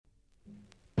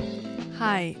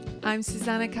Hi, I'm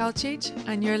Susanna Kalcic,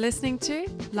 and you're listening to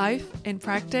Life in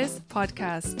Practice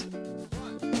podcast.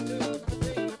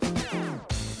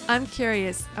 I'm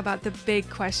curious about the big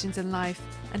questions in life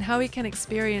and how we can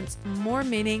experience more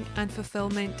meaning and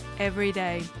fulfillment every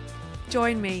day.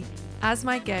 Join me as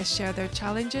my guests share their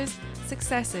challenges,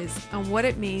 successes, and what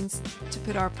it means to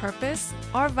put our purpose,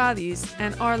 our values,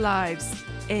 and our lives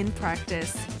in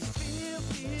practice.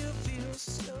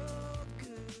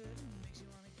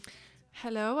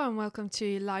 Hello and welcome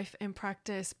to Life in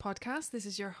Practice podcast. This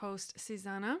is your host,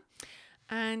 Susanna.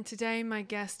 And today my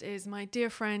guest is my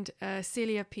dear friend,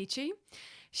 Celia Peachy.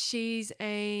 She's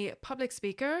a public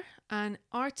speaker, an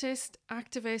artist,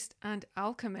 activist, and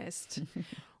alchemist.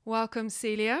 Welcome,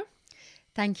 Celia.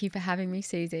 Thank you for having me,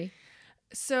 Susie.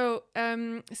 So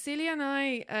Celia and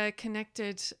I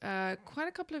connected quite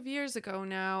a couple of years ago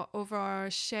now over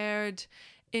our shared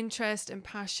interest and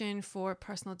passion for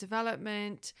personal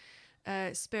development,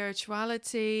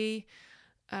 spirituality,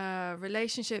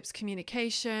 relationships,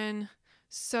 communication,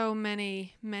 so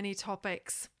many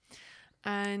topics.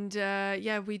 And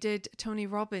we did Tony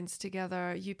Robbins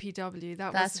together, UPW.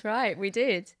 That's right, we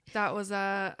did. That was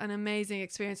an amazing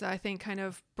experience that I think kind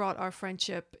of brought our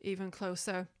friendship even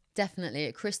closer. Definitely,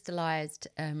 it crystallized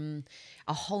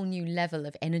a whole new level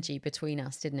of energy between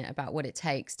us, didn't it? About what it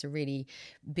takes to really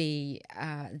be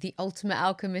the ultimate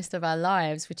alchemist of our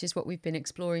lives, which is what we've been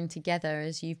exploring together,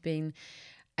 as you've been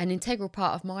an integral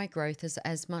part of my growth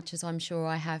as much as I'm sure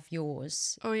I have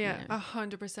yours. Oh yeah,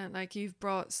 100%. Like you've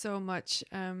brought so much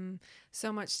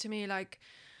to me. Like,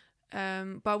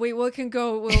 but we'll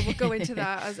go into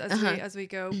that as we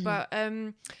go. But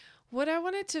what I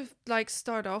wanted to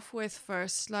start off with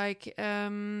first, have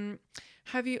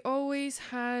you always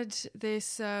had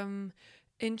this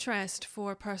interest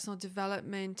for personal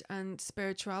development and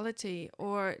spirituality,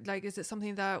 or is it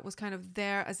something that was kind of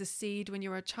there as a seed when you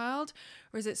were a child,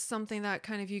 or is it something that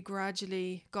kind of you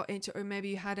gradually got into, or maybe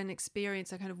you had an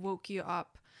experience that kind of woke you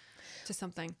up to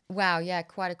something? Wow, yeah,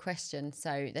 quite a question.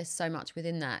 So there's so much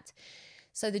within that.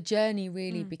 So the journey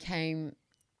really became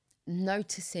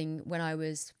noticing when I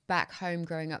was back home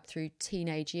growing up through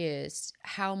teenage years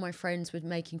how my friends were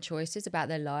making choices about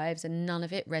their lives and none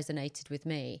of it resonated with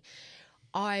me.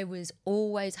 I was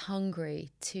always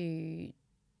hungry to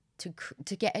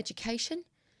get education.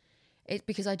 It's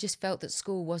because I just felt that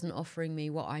school wasn't offering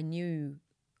me what I knew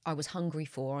I was hungry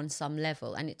for on some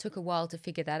level, and it took a while to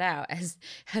figure that out,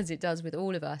 as it does with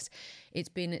all of us. It's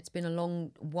been a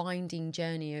long, winding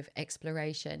journey of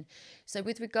exploration. So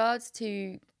with regards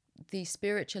to the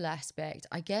spiritual aspect,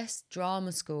 I guess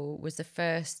drama school was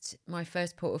my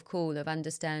first port of call of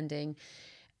understanding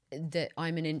that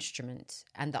I'm an instrument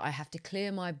and that I have to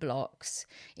clear my blocks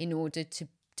in order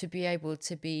to be able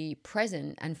to be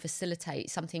present and facilitate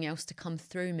something else to come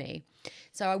through me.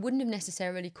 So I wouldn't have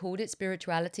necessarily called it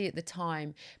spirituality at the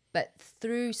time, but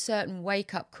through certain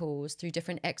wake-up calls, through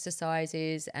different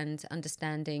exercises and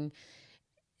understanding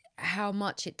how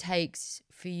much it takes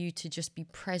for you to just be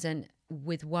present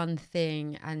with one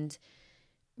thing and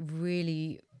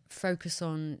really focus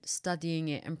on studying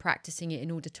it and practicing it in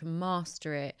order to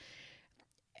master it.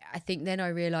 I think then I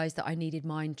realized that I needed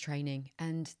mind training,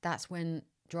 and that's when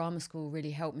drama school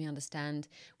really helped me understand.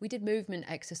 We did movement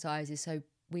exercises, so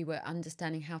we were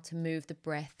understanding how to move the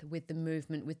breath with the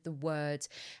movement, with the words.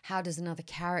 How does another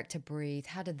character breathe?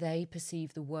 How do they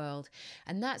perceive the world?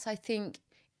 And that's, I think,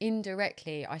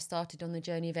 indirectly, I started on the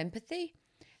journey of empathy.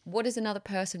 What does another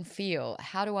person feel?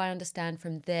 How do I understand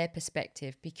from their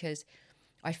perspective? Because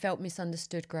I felt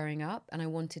misunderstood growing up and I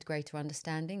wanted greater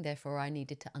understanding. Therefore, I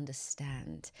needed to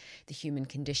understand the human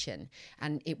condition.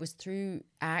 And it was through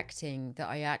acting that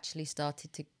I actually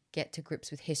started to get to grips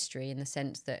with history, in the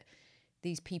sense that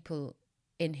these people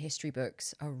in history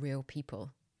books are real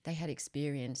people. They had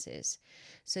experiences.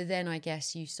 So then I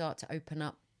guess you start to open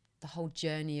up the whole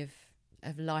journey of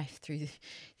life through,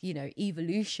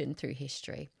 evolution through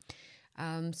history.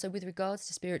 So with regards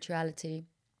to spirituality,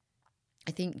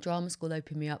 I think drama school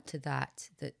opened me up to that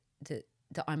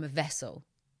I'm a vessel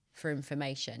for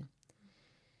information.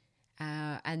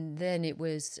 And then it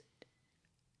was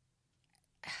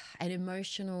an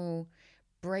emotional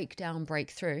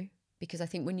breakthrough, because I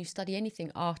think when you study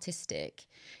anything artistic,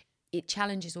 it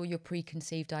challenges all your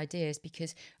preconceived ideas,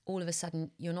 because all of a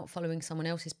sudden you're not following someone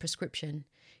else's prescription.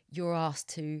 You're asked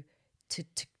to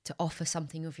offer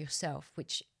something of yourself,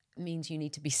 which means you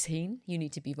need to be seen, you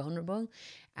need to be vulnerable,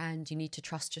 and you need to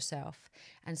trust yourself.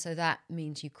 And so that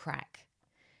means you crack.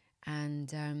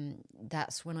 And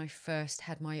that's when I first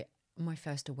had my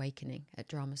first awakening at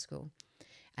drama school.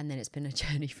 And then it's been a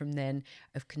journey from then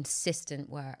of consistent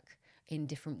work in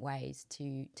different ways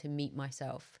to meet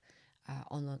myself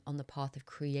on the path of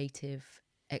creative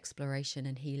exploration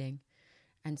and healing.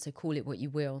 And so call it what you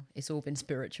will, it's all been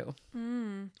spiritual.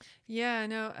 Yeah,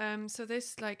 no. So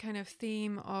this like kind of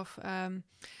theme of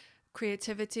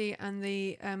creativity and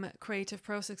the creative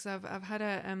process. I've had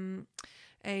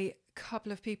a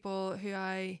couple of people who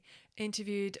I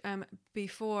interviewed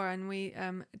before, and we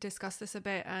discussed this a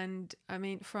bit. And I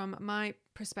mean, from my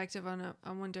perspective on it,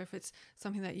 I wonder if it's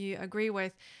something that you agree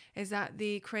with, is that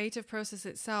the creative process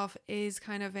itself is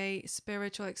kind of a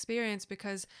spiritual experience,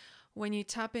 because when you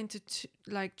tap into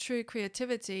like true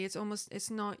creativity, it's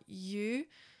not you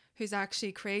who's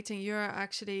actually creating. You're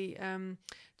actually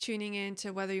tuning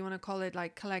into, whether you want to call it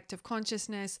like collective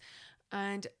consciousness,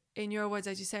 and in your words,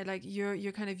 as you said, like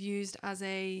you're kind of used as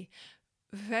a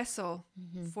vessel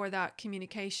for that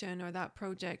communication or that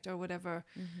project or whatever.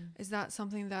 Is that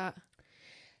something that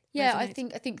Yeah,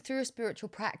 resonates? I think through a spiritual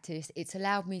practice, it's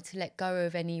allowed me to let go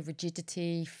of any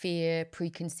rigidity, fear,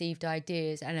 preconceived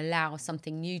ideas, and allow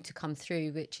something new to come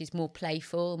through, which is more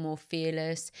playful, more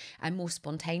fearless, and more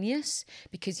spontaneous.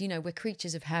 Because, you know, we're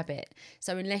creatures of habit.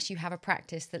 So unless you have a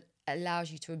practice that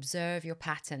allows you to observe your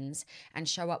patterns and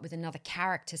show up with another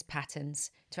character's patterns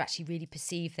to actually really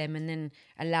perceive them and then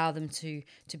allow them to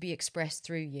be expressed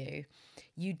through you,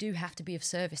 you do have to be of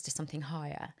service to something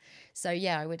higher. So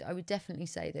yeah, I would definitely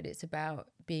say that it's about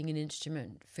being an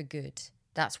instrument for good.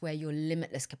 That's where your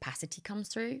limitless capacity comes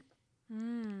through.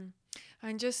 And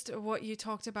just what you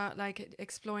talked about, like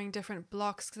exploring different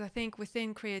blocks, because I think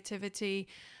within creativity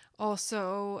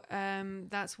also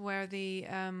that's where the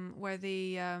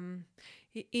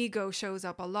ego shows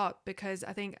up a lot, because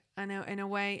I think, I know, in a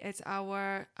way it's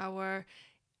our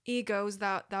egos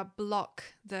that block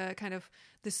the kind of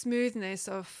the smoothness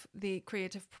of the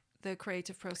creative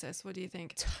process. What do you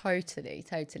think? Totally.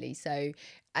 So,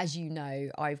 as you know,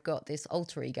 I've got this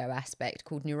alter ego aspect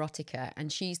called Neurotica,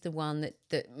 and she's the one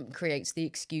that creates the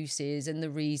excuses and the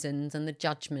reasons and the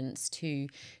judgments to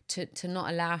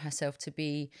not allow herself to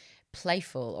be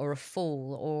playful or a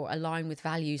fool or align with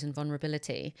values and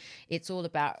vulnerability. It's all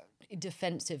about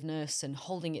defensiveness and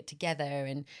holding it together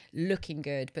and looking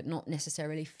good, but not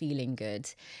necessarily feeling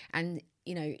good. And,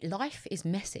 you know, life is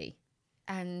messy.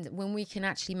 And when we can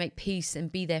actually make peace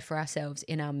and be there for ourselves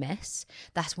in our mess,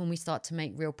 that's when we start to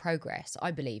make real progress,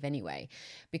 I believe anyway,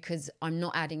 because I'm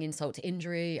not adding insult to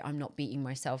injury, I'm not beating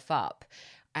myself up,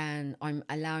 and I'm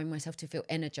allowing myself to feel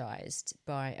energized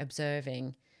by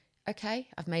observing, okay,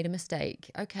 I've made a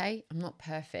mistake. Okay, I'm not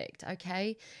perfect.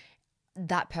 Okay,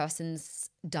 that person's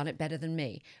done it better than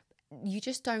me. You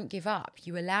just don't give up.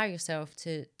 You allow yourself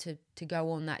to go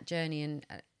on that journey, and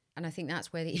I think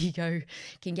that's where the ego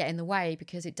can get in the way,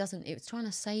 because it's trying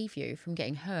to save you from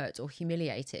getting hurt or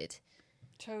humiliated.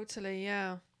 Totally,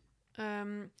 yeah.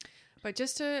 But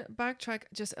just to backtrack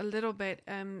just a little bit,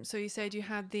 so you said you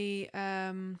had the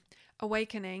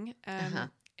awakening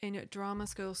in your drama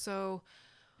school. So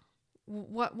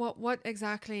what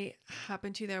exactly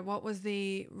happened to you there? What was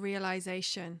the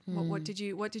realization? What did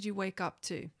you wake up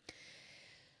to?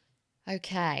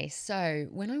 Okay, so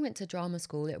when I went to drama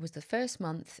school, it was the first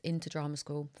month into drama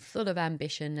school, full of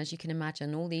ambition, as you can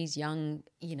imagine. All these young,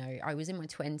 you know, I was in my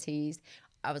 20s.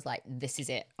 I was like, this is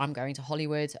it. I'm going to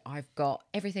Hollywood. I've got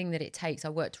everything that it takes. I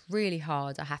worked really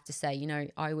hard, I have to say. You know,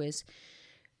 I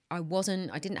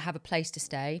didn't have a place to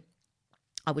stay.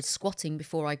 I was squatting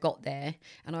before I got there,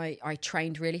 and I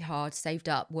trained really hard, saved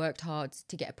up, worked hard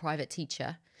to get a private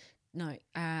teacher.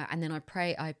 And then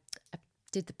I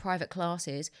did the private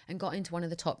classes and got into one of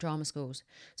the top drama schools.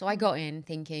 So I got in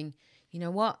thinking, you know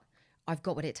what? I've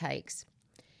got what it takes.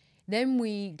 Then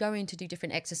we go in to do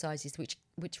different exercises which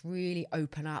really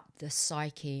open up the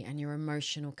psyche and your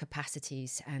emotional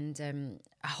capacities, and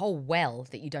a whole well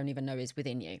that you don't even know is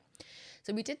within you.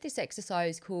 So we did this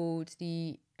exercise called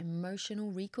the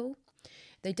emotional recall.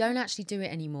 They don't actually do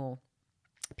it anymore,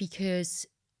 because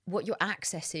what you're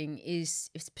accessing is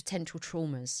potential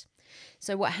traumas.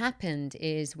 So what happened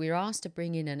is we were asked to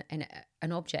bring in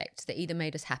an object that either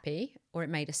made us happy or it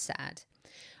made us sad.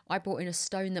 I brought in a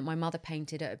stone that my mother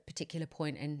painted at a particular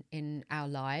point in our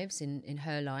lives, in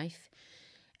her life.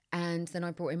 And then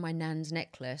I brought in my nan's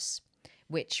necklace,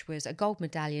 which was a gold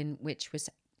medallion, which was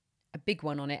a big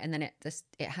one on it. And then it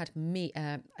had me,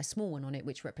 a small one on it,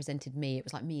 which represented me. It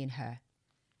was like me and her.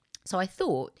 So I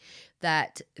thought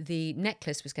that the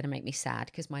necklace was going to make me sad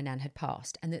because my nan had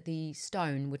passed, and that the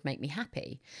stone would make me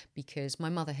happy because my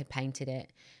mother had painted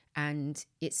it and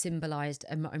it symbolised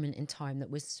a moment in time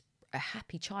that was a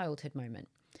happy childhood moment.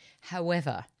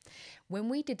 However, when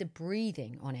we did the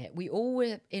breathing on it, we all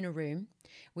were in a room.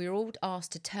 We were all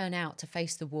asked to turn out to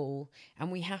face the wall,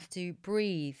 and we have to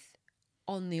breathe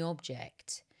on the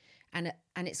object. And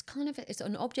it's it's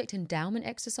an object endowment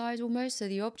exercise almost. So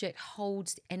the object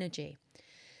holds energy.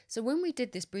 So when we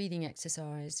did this breathing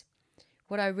exercise,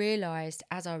 what I realized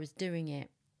as I was doing it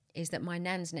is that my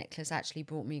Nan's necklace actually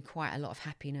brought me quite a lot of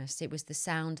happiness. It was the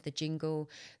sound, the jingle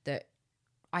that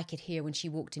I could hear when she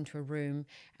walked into a room.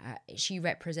 She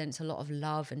represents a lot of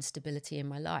love and stability in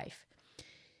my life.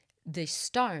 The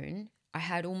stone, I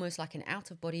had almost like an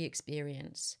out-of-body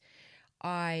experience.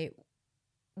 I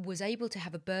was able to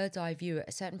have a bird's eye view at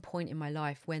a certain point in my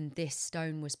life when this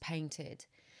stone was painted.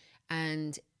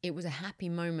 And it was a happy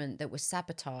moment that was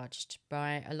sabotaged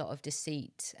by a lot of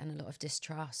deceit and a lot of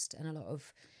distrust and a lot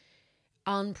of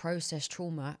unprocessed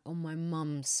trauma on my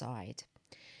mum's side.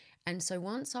 And so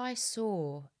once I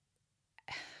saw,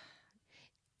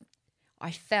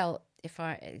 I felt,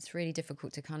 it's really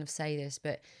difficult to kind of say this,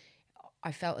 but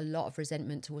I felt a lot of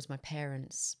resentment towards my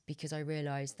parents because I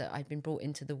realised that I'd been brought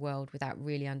into the world without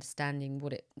really understanding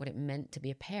what it meant to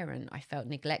be a parent. I felt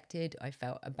neglected. I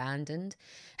felt abandoned.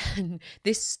 And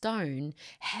this stone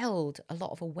held a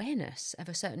lot of awareness of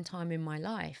a certain time in my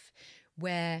life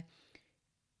where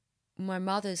my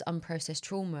mother's unprocessed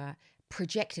trauma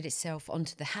projected itself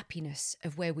onto the happiness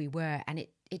of where we were, and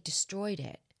it destroyed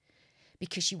it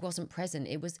because she wasn't present.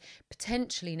 It was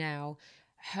potentially now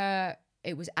her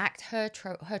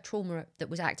trauma that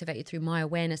was activated through my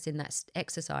awareness in that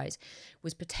exercise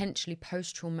was potentially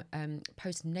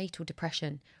postnatal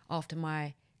depression after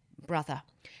my brother,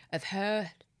 of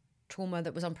her trauma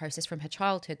that was unprocessed from her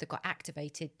childhood that got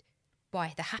activated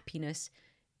by the happiness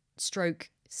stroke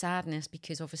sadness,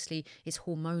 because obviously it's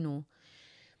hormonal.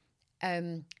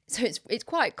 So it's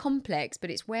quite complex,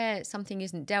 but it's where something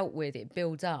isn't dealt with, it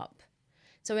builds up.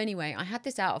 So anyway, I had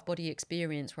this out-of-body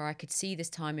experience where I could see this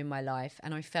time in my life,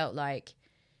 and I felt like,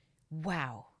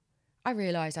 wow, I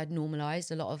realised I'd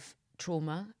normalised a lot of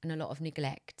trauma and a lot of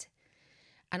neglect.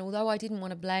 And although I didn't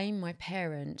want to blame my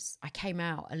parents, I came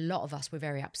out, a lot of us were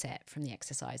very upset from the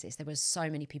exercises. There was so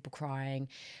many people crying,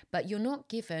 but you're not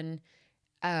given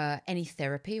any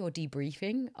therapy or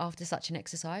debriefing after such an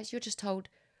exercise. You're just told,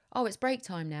 oh, it's break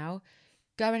time now.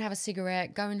 Go and have a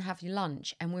cigarette, go and have your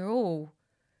lunch. And we're all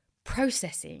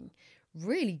processing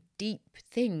really deep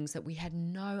things that we had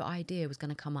no idea was going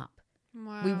to come up.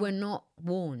 Wow. We were not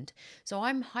warned. So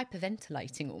I'm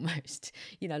hyperventilating almost,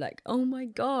 like, oh my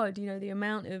God, the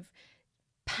amount of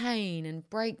pain and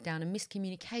breakdown and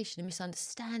miscommunication and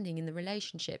misunderstanding in the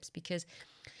relationships, because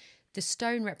the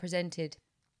stone represented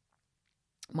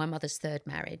my mother's third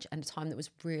marriage and a time that was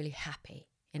really happy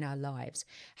in our lives.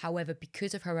 However,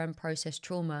 because of her own processed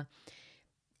trauma,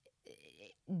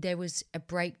 there was a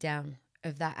breakdown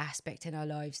of that aspect in our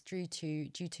lives due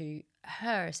to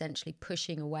her essentially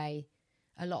pushing away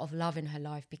a lot of love in her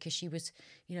life, because she was,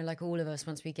 like all of us,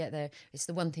 once we get there, it's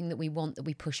the one thing that we want that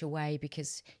we push away,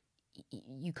 because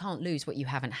you can't lose what you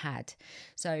haven't had.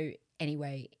 So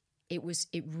anyway, it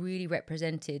really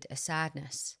represented a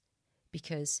sadness,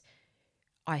 because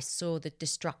I saw the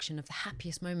destruction of the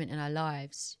happiest moment in our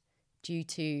lives due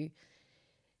to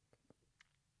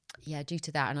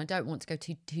that. And I don't want to go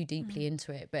too deeply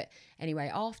into it. But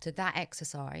anyway, after that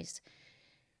exercise,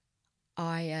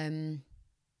 I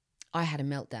had a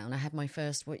meltdown. I had my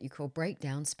first, what you call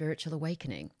breakdown, spiritual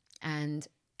awakening. And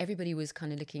everybody was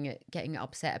kind of getting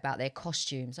upset about their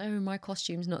costumes. Oh, my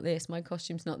costume's not this, my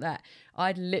costume's not that.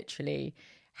 I'd literally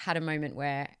had a moment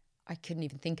where I couldn't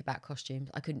even think about costumes.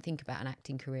 I couldn't think about an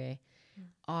acting career.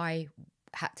 I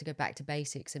had to go back to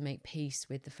basics and make peace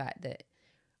with the fact that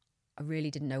I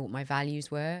really didn't know what my values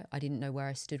were. I didn't know where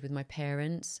I stood with my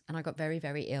parents. And I got very,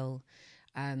 very ill.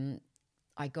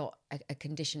 I got a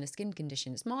condition, a skin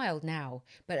condition. It's mild now.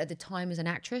 But at the time as an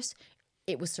actress,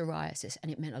 it was psoriasis,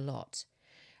 and it meant a lot.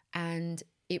 And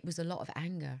it was a lot of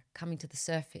anger coming to the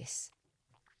surface.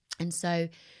 And so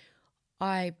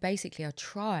I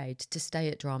tried to stay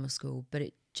at drama school, but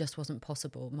it just wasn't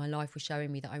possible. My life was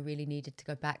showing me that I really needed to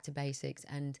go back to basics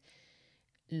and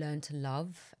learn to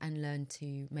love and learn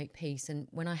to make peace. And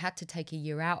when I had to take a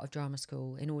year out of drama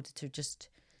school in order to just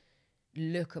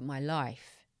look at my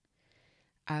life,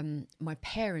 my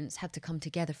parents had to come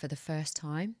together for the first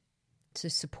time to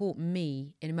support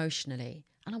me emotionally.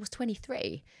 And I was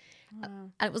 23. Wow.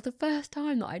 And it was the first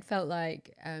time that I'd felt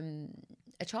like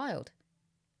a child.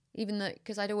 Even though,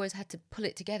 because I'd always had to pull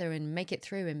it together and make it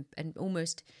through and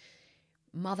almost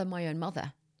mother my own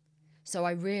mother. So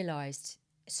I realised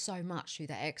so much through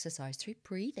that exercise, through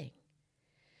breathing.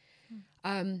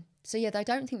 So yeah, I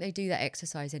don't think they do that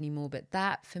exercise anymore, but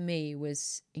that for me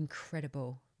was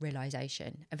incredible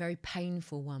realization, a very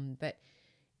painful one. But,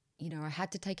 you know, I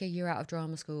had to take a year out of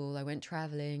drama school. I went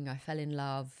traveling. I fell in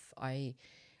love. I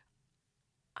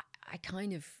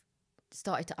kind of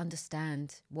started to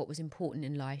understand what was important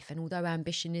in life. And although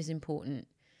ambition is important,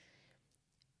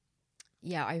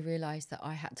 yeah, I realized that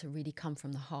I had to really come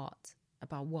from the heart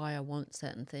about why I want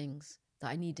certain things, that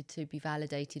I needed to be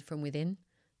validated from within.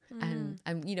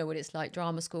 And you know what it's like,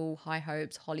 drama school, high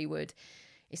hopes, Hollywood.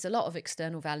 It's a lot of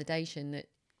external validation that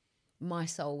my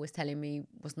soul was telling me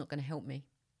was not going to help me.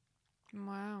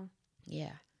 Wow.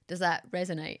 Yeah. Does that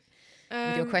resonate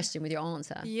with your question, with your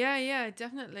answer? Yeah,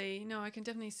 definitely. No, I can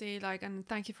definitely see, like, and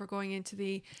thank you for going into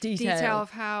the Detail. detail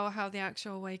of how the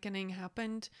actual awakening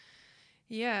happened.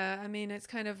 Yeah, I mean, it's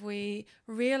kind of, we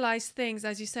realize things,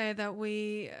 as you say, that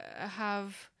we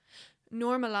have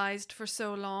normalized for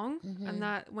so long, and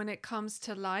that when it comes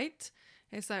to light,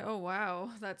 it's like, oh wow,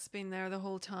 that's been there the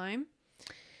whole time.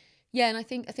 Yeah, and I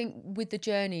think with the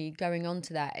journey going on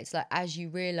to that, it's like, as you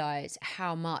realize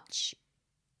how much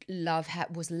love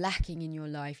was lacking in your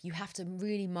life, you have to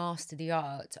really master the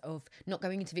art of not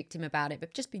going into victim about it,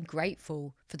 but just being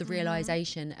grateful for the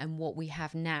realization and what we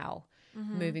have now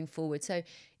moving forward. So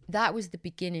that was the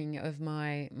beginning of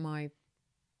my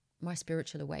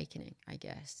spiritual awakening, I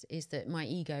guess, is that my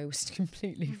ego was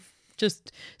completely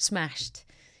just smashed,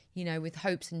 you know, with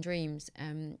hopes and dreams,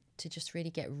 to just really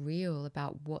get real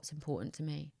about what's important to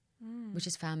me, which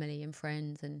is family and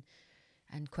friends,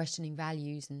 and questioning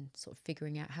values and sort of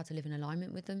figuring out how to live in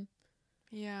alignment with them.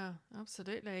 Yeah,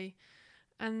 absolutely.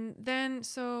 And then,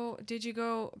 so did you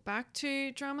go back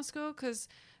to drama school? Because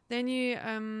then you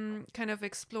kind of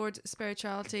explored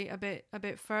spirituality a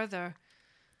bit further.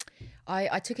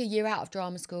 I took a year out of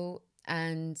drama school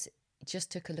and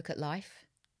just took a look at life,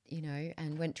 you know,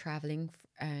 and went traveling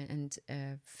and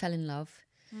fell in love.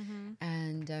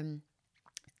 And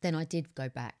then I did go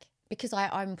back, because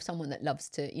I'm someone that loves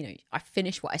to, you know, I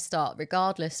finish what I start,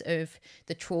 regardless of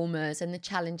the traumas and the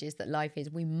challenges that life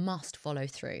is. We must follow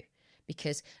through,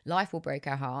 because life will break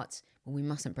our hearts, but we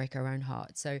mustn't break our own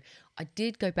hearts. So I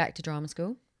did go back to drama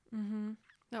school.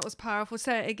 That was powerful.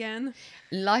 Say it again.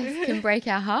 Life can break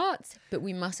our hearts, but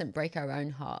we mustn't break our own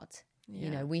heart. Yeah.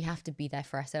 You know, we have to be there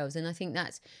for ourselves. And I think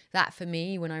that for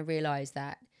me, when I realised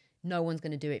that no one's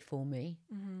going to do it for me,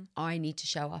 I need to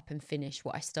show up and finish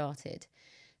what I started.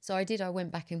 So I did. I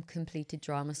went back and completed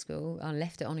drama school. I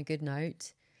left it on a good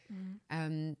note.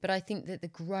 But I think that the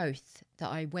growth that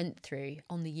I went through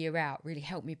on the year out really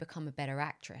helped me become a better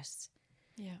actress.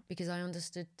 Yeah. Because I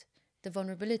understood the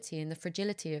vulnerability and the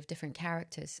fragility of different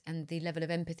characters, and the level of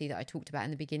empathy that I talked about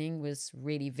in the beginning was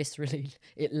really viscerally,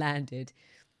 it landed.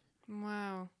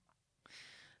 Wow.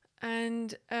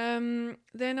 And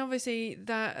then obviously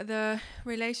the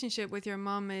relationship with your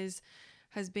mum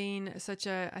has been such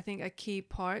I think a key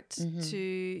part to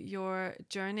your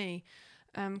journey.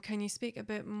 Can you speak a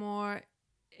bit more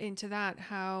into that,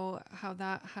 how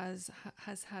that has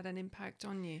had an impact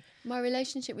on you? My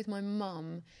relationship with my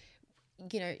mum,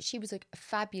 you know, she was a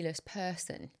fabulous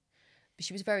person, but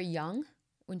she was very young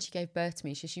when she gave birth to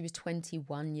me. So she was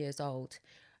 21 years old.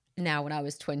 Now, when I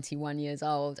was 21 years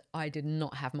old, I did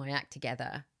not have my act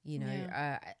together. You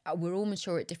know, we're all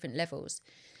mature at different levels.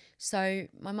 So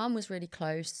my mum was really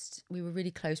close. We were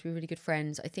really close. We were really good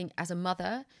friends. I think as a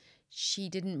mother, she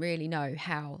didn't really know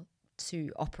how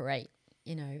to operate,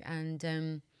 you know,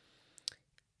 and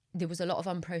there was a lot of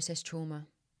unprocessed trauma.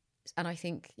 And I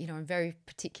think, you know, I'm very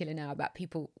particular now about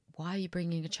people. Why are you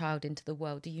bringing a child into the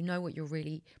world? Do you know what you're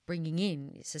really bringing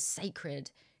in? It's a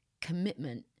sacred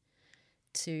commitment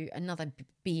to another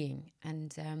being.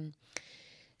 And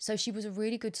so she was a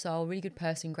really good soul, really good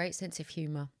person, great sense of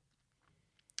humour.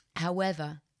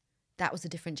 However, that was a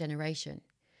different generation.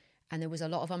 And there was a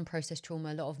lot of unprocessed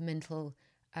trauma, a lot of mental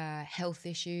health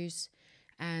issues.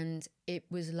 And it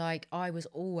was like I was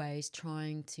always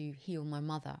trying to heal my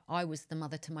mother. I was the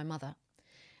mother to my mother.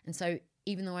 And so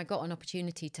even though I got an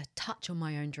opportunity to touch on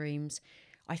my own dreams,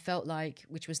 I felt like,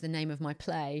 which was the name of my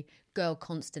play, Girl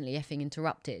Constantly Effing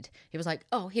Interrupted. It was like,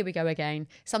 oh, here we go again.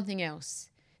 Something else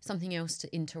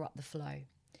to interrupt the flow.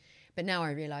 But now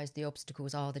I realise the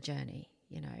obstacles are the journey,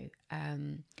 you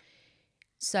know.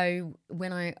 So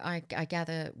when I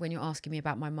gather, when you're asking me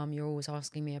about my mum, you're always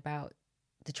asking me about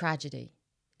the tragedy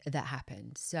that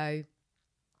happened. So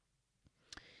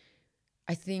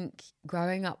I think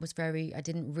growing up was I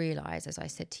didn't realise, as I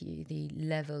said to you, the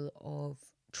level of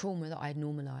trauma that I had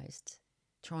normalised,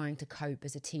 trying to cope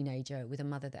as a teenager with a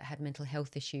mother that had mental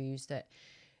health issues, that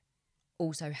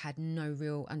also had no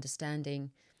real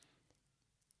understanding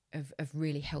of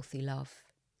really healthy love.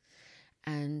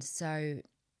 And so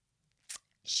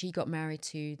she got married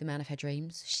to the man of her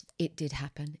dreams. It did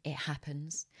happen. It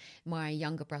happens. My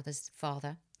younger brother's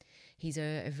father, he's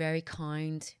a very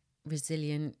kind,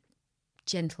 resilient,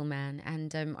 gentle man.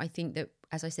 And I think that,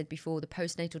 as I said before, the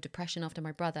postnatal depression after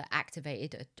my brother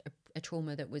activated a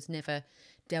trauma that was never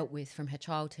dealt with from her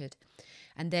childhood.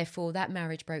 And therefore, that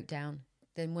marriage broke down.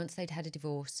 Then once they'd had a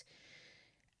divorce,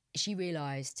 she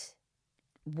realised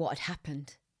what had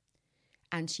happened.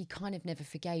 And she kind of never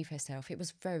forgave herself. It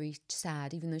was very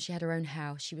sad. Even though she had her own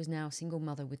house, she was now a single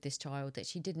mother with this child that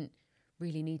she didn't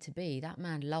really need to be. That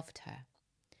man loved her,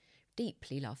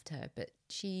 deeply loved her, but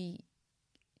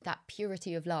that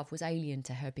purity of love was alien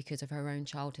to her because of her own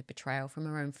childhood betrayal from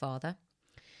her own father.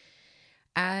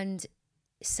 And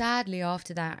sadly,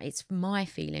 after that, it's my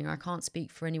feeling, I can't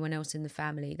speak for anyone else in the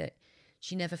family, that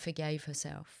she never forgave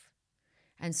herself.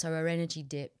 And so her energy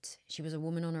dipped. She was a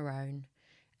woman on her own.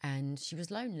 And she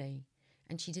was lonely,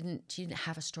 and she didn't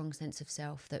have a strong sense of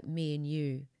self that me and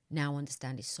you now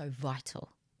understand is so vital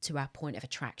to our point of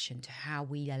attraction, to how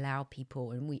we allow people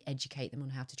and we educate them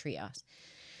on how to treat us.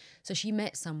 So she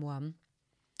met someone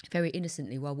very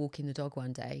innocently while walking the dog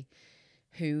one day,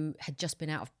 who had just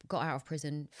got out of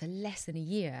prison for less than a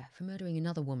year for murdering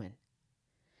another woman.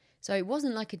 So it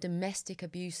wasn't like a domestic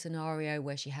abuse scenario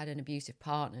where she had an abusive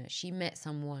partner. She met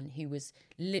someone who was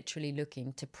literally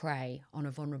looking to prey on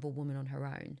a vulnerable woman on her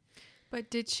own.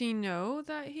 But did she know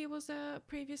that he was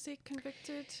previously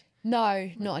convicted?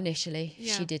 No, not initially.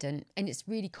 Yeah. She didn't. And it's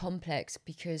really complex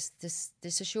because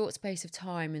there's a short space of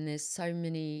time and there's so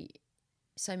many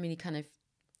kind of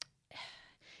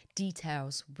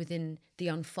details within the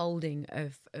unfolding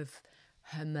of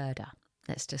her murder.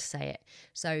 Let's just say it.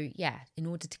 So, yeah, in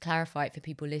order to clarify it for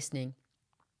people listening,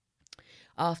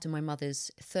 after my mother's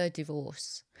third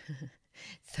divorce,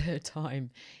 third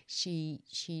time, she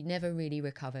never really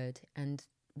recovered. And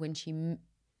when she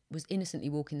was innocently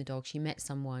walking the dog, she met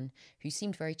someone who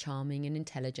seemed very charming and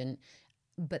intelligent,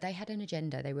 but they had an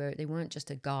agenda. They weren't just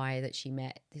a guy that she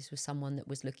met. This was someone that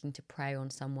was looking to prey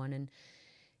on someone. And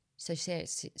so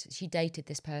she dated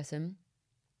this person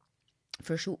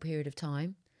for a short period of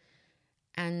time.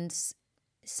 And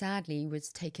sadly was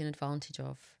taken advantage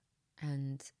of,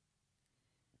 and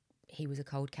he was a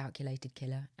cold, calculated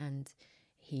killer, and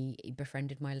he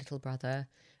befriended my little brother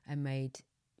and made,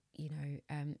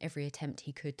 every attempt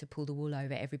he could to pull the wool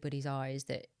over everybody's eyes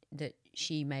that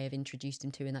she may have introduced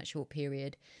him to in that short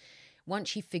period. Once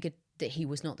she figured that he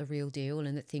was not the real deal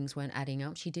and that things weren't adding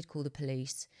up, she did call the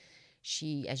police.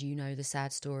 She, as you know, the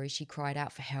sad story, she cried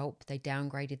out for help. They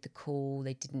downgraded the call.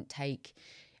 They didn't take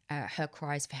her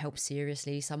cries for help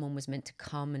seriously. Someone was meant to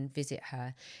come and visit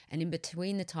her. And in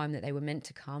between the time that they were meant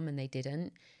to come and they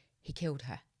didn't, he killed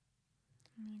her.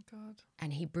 Oh my God.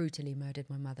 And he brutally murdered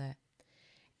my mother.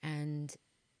 And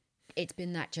it's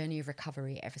been that journey of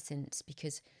recovery ever since,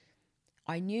 because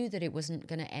I knew that it wasn't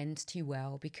going to end too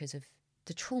well because of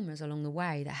the traumas along the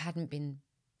way that hadn't been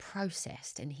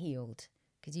processed and healed.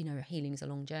 Because, healing is a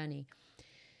long journey.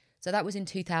 So that was in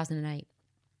 2008.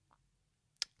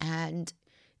 And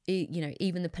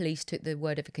even the police took the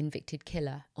word of a convicted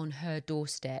killer on her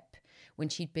doorstep when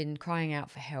she'd been crying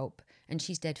out for help, and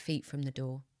she's dead feet from the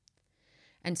door.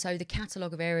 And so the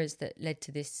catalogue of errors that led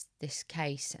to this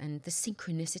case and the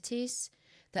synchronicities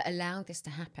that allowed this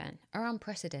to happen are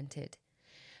unprecedented.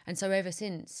 And so ever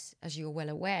since, as you're well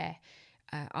aware,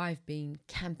 I've been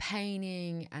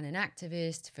campaigning and an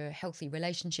activist for healthy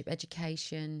relationship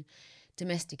education,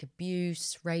 domestic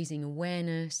abuse, raising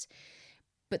awareness.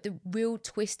 But the real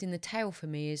twist in the tale for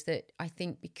me is that I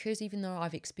think because even though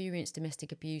I've experienced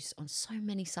domestic abuse on so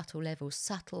many subtle levels,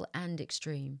 subtle and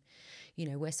extreme,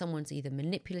 where someone's either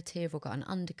manipulative or got an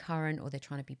undercurrent or they're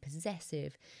trying to be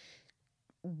possessive,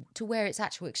 to where it's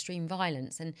actual extreme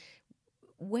violence. And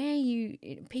where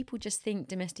people just think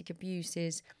domestic abuse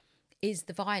is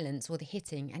the violence or the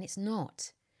hitting, and it's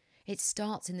not. It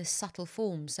starts in this subtle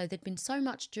form. So there'd been so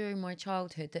much during my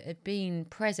childhood that had been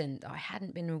present that I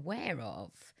hadn't been aware of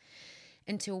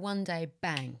until one day,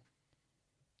 bang,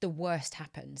 the worst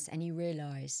happens. And you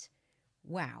realise,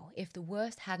 wow, if the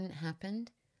worst hadn't happened,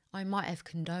 I might have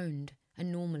condoned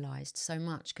and normalised so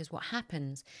much. Because what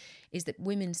happens is that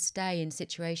women stay in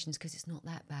situations because it's not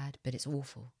that bad, but it's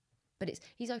awful. But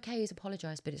he's okay, he's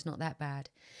apologised, but it's not that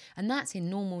bad. And that's in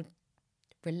normal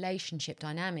relationship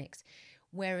dynamics.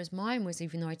 Whereas mine was,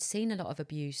 even though I'd seen a lot of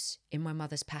abuse in my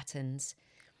mother's patterns,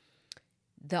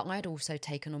 that I'd also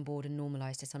taken on board and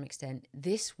normalised to some extent.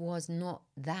 This was not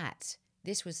that.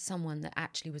 This was someone that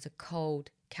actually was a cold,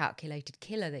 calculated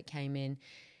killer that came in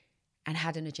and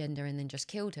had an agenda and then just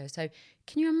killed her. So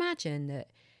can you imagine that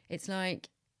it's like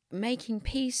making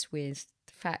peace with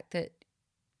the fact that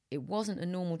it wasn't a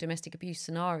normal domestic abuse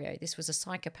scenario. This was a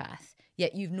psychopath.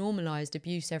 Yet you've normalized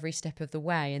abuse every step of the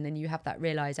way, and then you have that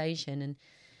realization, and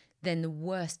then the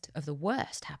worst of the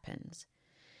worst happens.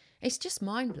 It's just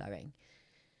mind-blowing.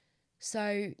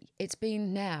 So it's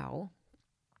been now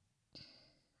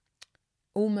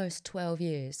almost 12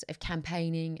 years of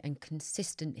campaigning and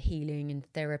consistent healing and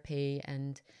therapy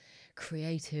and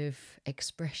creative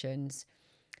expressions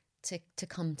to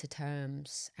come to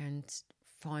terms and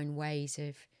find ways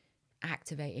of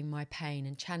activating my pain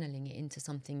and channeling it into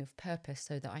something of purpose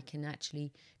so that I can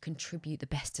actually contribute the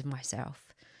best of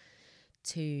myself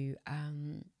to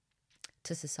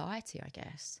society, I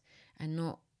guess, and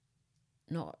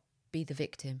not be the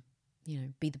victim,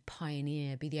 be the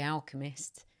pioneer, be the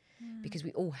alchemist, because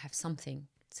we all have something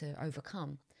to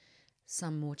overcome,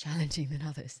 some more challenging than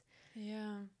others.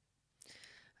 Yeah.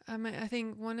 I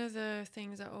think one of the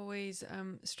things that always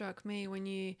struck me when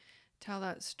you tell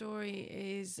that story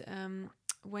is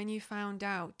when you found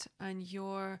out and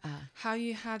how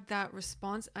you had that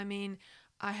response. I mean,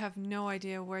 I have no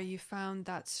idea where you found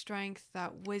that strength,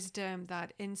 that wisdom,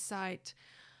 that insight.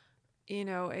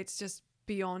 It's just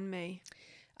beyond me.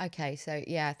 Okay, so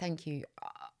yeah, thank you.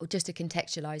 Just to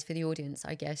contextualise for the audience,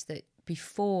 I guess, that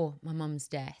before my mum's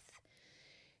death,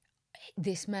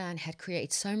 this man had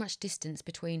created so much distance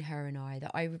between her and I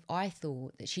that I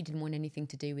thought that she didn't want anything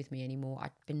to do with me anymore.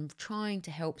 I'd been trying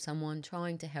to help someone,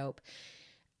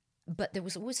 but there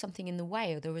was always something in the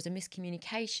way, or there was a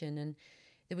miscommunication and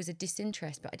there was a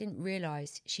disinterest, but I didn't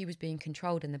realise she was being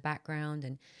controlled in the background.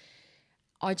 And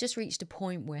I just reached a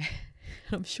point where,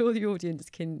 I'm sure the audience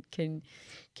can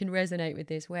resonate with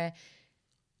this, where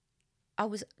I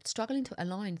was struggling to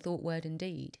align thought, word and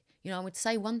deed. I would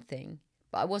say one thing,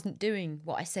 but I wasn't doing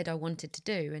what I said I wanted to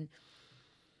do. And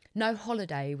no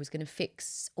holiday was going to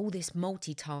fix all this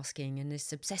multitasking and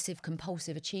this obsessive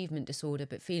compulsive achievement disorder,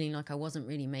 but feeling like I wasn't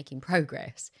really making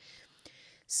progress.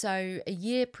 So a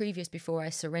year previous, before I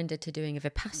surrendered to doing a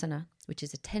Vipassana, which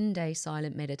is a 10-day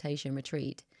silent meditation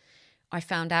retreat, I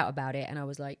found out about it and I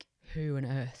was like, who on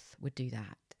earth would do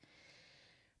that?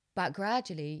 But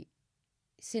gradually,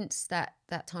 since that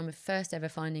time of first ever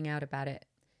finding out about it,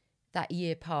 that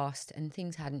year passed and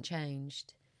things hadn't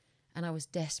changed. And I was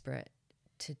desperate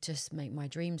to just make my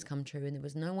dreams come true, and there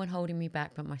was no one holding me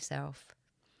back but myself.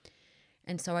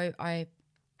 And so I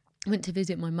went to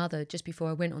visit my mother just before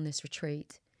I went on this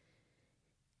retreat.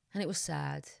 And it was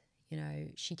sad.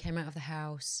 She came out of the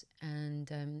house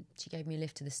and she gave me a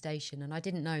lift to the station. And I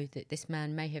didn't know that this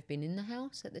man may have been in the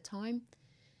house at the time.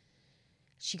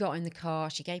 She got in the car,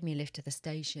 she gave me a lift to the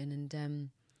station, and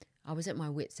I was at my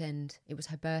wit's end. It was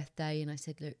her birthday, and I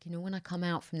said, look, when I come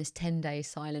out from this 10-day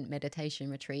silent meditation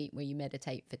retreat where you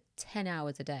meditate for 10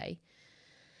 hours a day,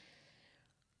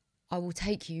 I will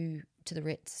take you to the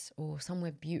Ritz or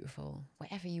somewhere beautiful,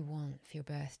 wherever you want for your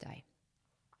birthday.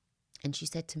 And she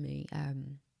said to me,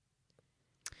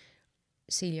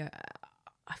 Celia,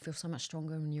 I feel so much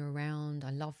stronger when you're around.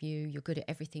 I love you. You're good at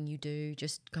everything you do.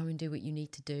 Just go and do what you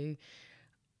need to do.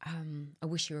 I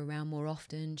wish you were around more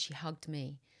often. She hugged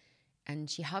me. And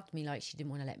she hugged me like she didn't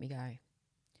want to let me go.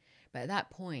 But at that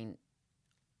point,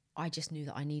 I just knew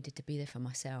that I needed to be there for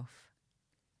myself.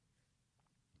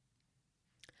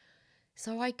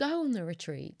 So I go on the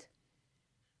retreat.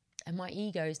 And my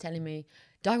ego is telling me,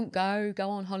 don't go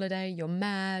on holiday, you're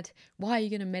mad. Why are you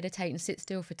going to meditate and sit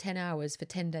still for 10 hours for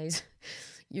 10 days?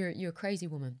 You're a crazy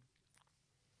woman.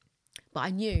 But I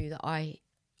knew that I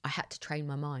had to train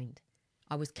my mind.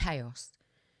 I was chaos.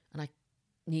 And I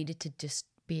needed to just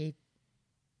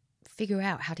figure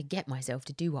out how to get myself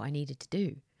to do what I needed to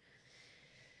do.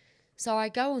 So I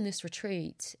go on this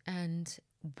retreat, and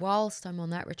whilst I'm on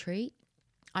that retreat,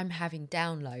 I'm having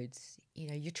downloads.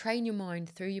 You train your mind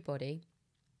through your body,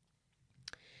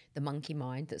 the monkey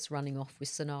mind that's running off with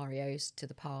scenarios to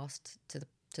the past,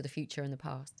 to the future and the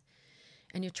past.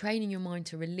 And you're training your mind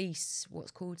to release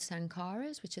what's called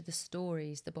sankharas, which are the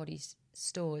stories the body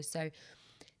stores. So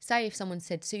say if someone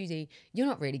said, Susie, you're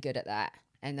not really good at that,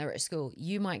 and they're at school,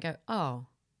 you might go, oh,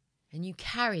 and you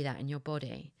carry that in your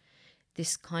body,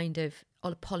 this kind of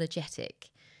apologetic.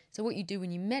 So what you do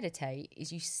when you meditate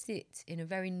is you sit in a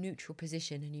very neutral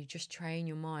position and you just train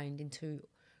your mind into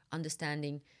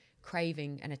understanding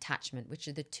craving and attachment, which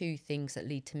are the two things that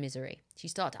lead to misery. So you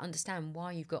start to understand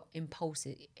why you've got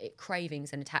impulsive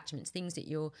cravings and attachments, things that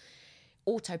you're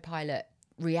autopilot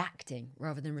reacting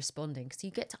rather than responding. So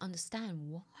you get to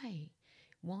understand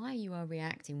why you are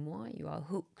reacting, why you are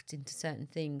hooked into certain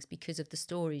things because of the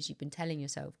stories you've been telling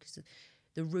yourself, because of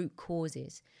the root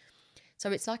causes.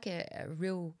 So it's like a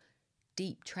real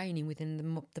deep training within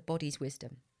the body's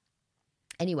wisdom.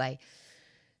 Anyway,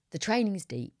 the training's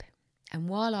deep. And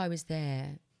while I was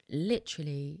there,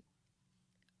 literally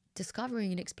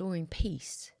discovering and exploring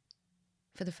peace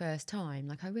for the first time,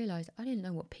 like I realised I didn't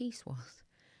know what peace was.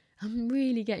 I'm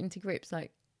really getting to grips,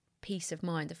 like peace of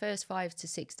mind. The first 5 to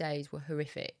 6 days were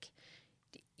horrific.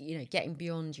 You know, getting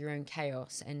beyond your own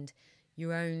chaos and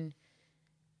your own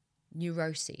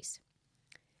neuroses.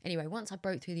 Anyway, once I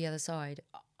broke through the other side,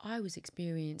 I was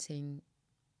experiencing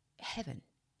heaven,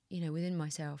 you know, within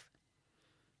myself.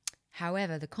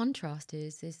 However, the contrast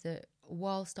is that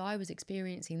whilst I was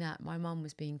experiencing that, my mum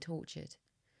was being tortured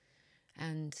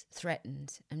and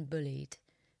threatened and bullied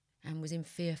and was in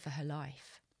fear for her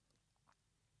life.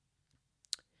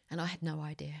 And I had no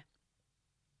idea.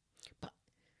 But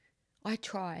I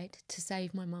tried to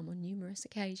save my mum on numerous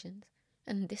occasions.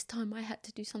 And this time I had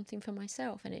to do something for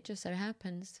myself. And it just so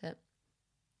happens that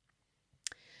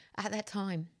at that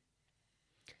time,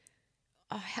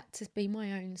 I had to be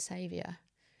my own saviour.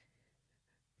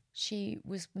 She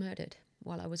was murdered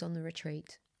while I was on the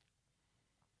retreat.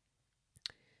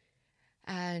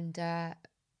 And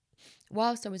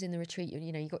whilst I was in the retreat,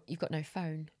 you know, you've got no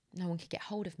phone. No one could get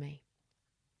hold of me.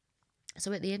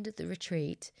 So at the end of the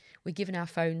retreat, we're given our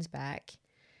phones back,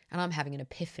 and I'm having an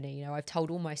epiphany. You know, I've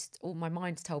told all my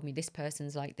mind's told me this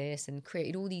person's like this, and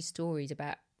created all these stories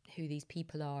about who these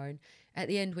people are. And at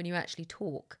the end, when you actually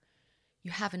talk,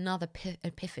 you have another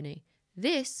epiphany.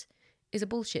 This is a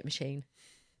bullshit machine.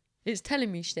 It's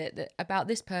telling me shit about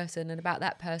this person and about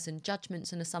that person,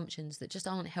 judgments and assumptions that just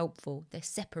aren't helpful. They're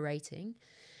separating,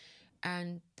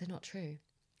 and they're not true.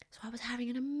 So I was having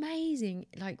an amazing,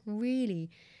 like, really.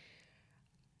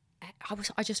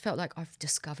 I just felt like I've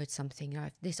discovered something.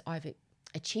 I've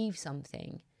achieved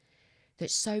something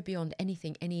that's so beyond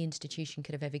anything any institution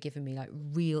could have ever given me, like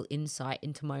real insight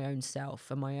into my own self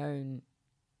and my own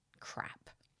crap.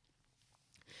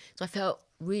 So I felt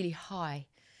really high,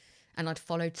 and I'd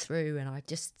followed through, and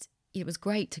it was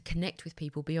great to connect with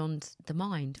people beyond the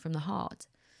mind, from the heart.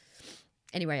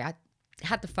 Anyway, I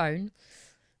had the phone,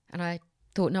 and I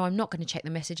thought, no, I'm not going to check the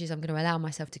messages. I'm going to allow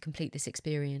myself to complete this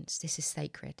experience. This is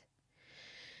sacred.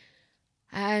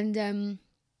 And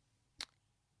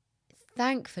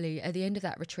thankfully, at the end of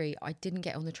that retreat, I didn't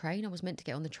get on the train. I was meant to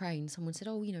get on the train. Someone said,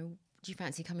 oh, you know, do you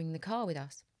fancy coming in the car with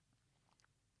us?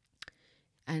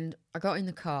 And I got in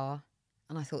the car,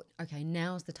 and I thought, okay,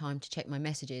 now's the time to check my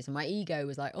messages. And my ego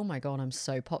was like, oh my God, I'm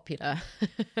so popular.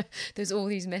 There's all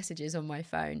these messages on my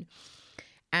phone.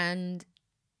 And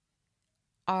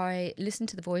I listened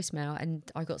to the voicemail, and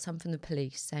I got some from the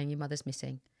police saying your mother's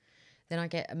missing. Then I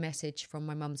get a message from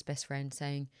my mum's best friend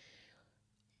saying,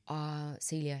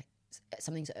 Celia,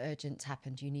 something's urgent's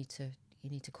happened. You need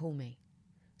to call me.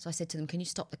 So I said to them, can you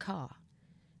stop the car?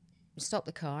 Stop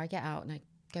the car. I get out and I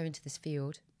go into this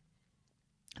field.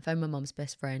 I phone my mum's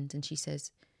best friend, and she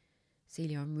says,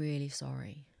 Celia, I'm really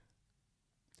sorry,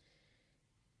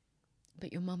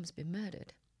 but your mum's been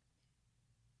murdered.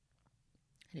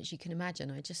 And as you can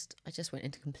imagine, I just went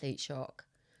into complete shock.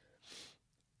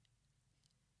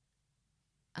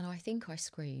 And I think I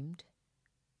screamed.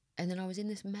 And then I was in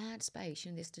this mad space,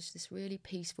 you know, this really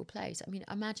peaceful place. I mean,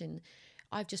 imagine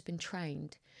I've just been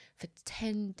trained for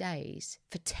 10 days,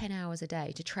 for 10 hours a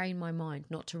day, to train my mind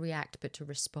not to react but to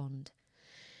respond.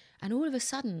 And all of a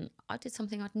sudden, I did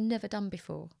something I'd never done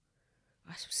before.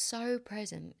 I was so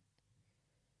present.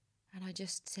 And I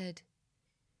just said,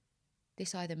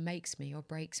 this either makes me or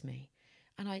breaks me.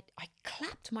 And I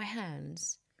clapped my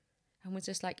hands and was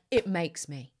just like, it makes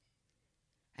me.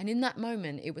 And in that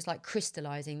moment, it was like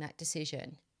crystallizing that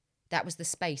decision. That was the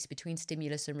space between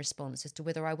stimulus and response as to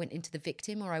whether I went into the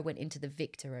victim or I went into the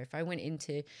victor, or if I went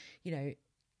into, you know,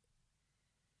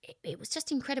 it was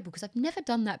just incredible because I've never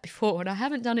done that before and I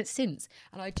haven't done it since.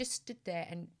 And I just stood there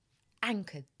and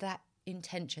anchored that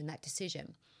intention, that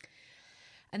decision.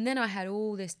 And then I had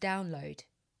all this download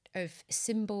of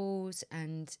symbols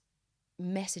and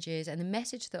messages. And the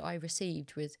message that I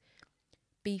received was,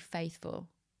 be faithful.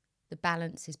 The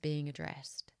balance is being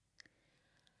addressed.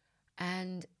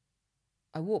 And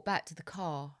I walked back to the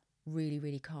car really,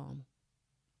 really calm.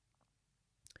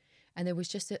 And there was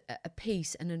just a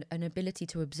peace and an ability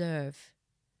to observe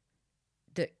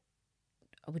that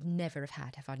I would never have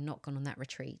had if I'd not gone on that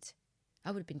retreat.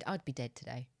 I'd be dead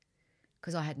today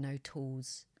because I had no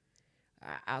tools.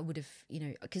 I would have, you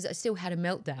know, because I still had a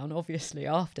meltdown, obviously,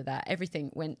 after that.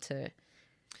 Everything went to...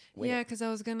 Yeah, because I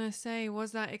was going to say,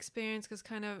 was that experience, because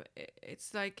kind of,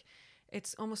 it's like,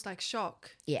 it's almost like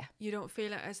shock. Yeah. You don't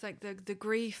feel it as like the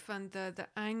grief and the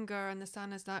anger and the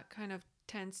sadness, that kind of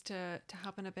tends to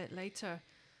happen a bit later.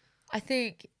 I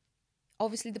think,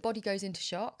 obviously, the body goes into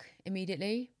shock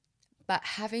immediately, But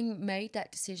having made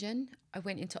that decision, I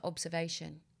went into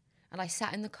observation. And I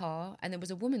sat in the car, and there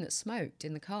was a woman that smoked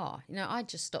in the car. You know, I'd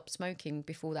just stopped smoking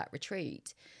before that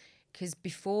retreat, because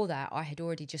before that, I had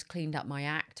already just cleaned up my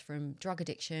act from drug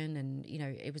addiction. And, you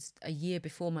know, it was a year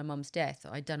before my mum's death.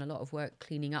 I'd done a lot of work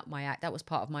cleaning up my act. That was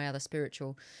part of my other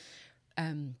spiritual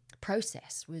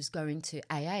process, was going to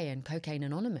AA and Cocaine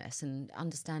Anonymous and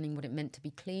understanding what it meant to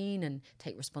be clean and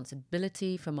take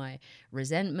responsibility for my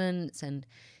resentments and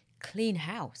clean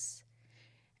house,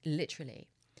 literally.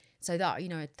 So that, you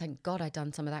know, thank God I'd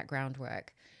done some of that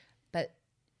groundwork. But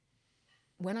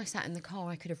when I sat in the car,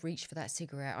 I could have reached for that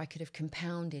cigarette. I could have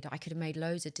compounded. I could have made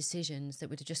loads of decisions that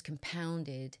would have just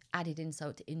compounded, added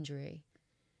insult to injury.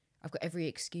 I've got every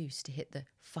excuse to hit the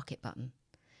fuck it button,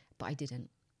 but I didn't.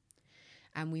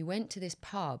 And we went to this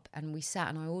pub and we sat,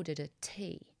 and I ordered a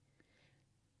tea.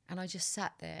 And I just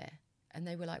sat there, and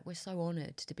they were like, we're so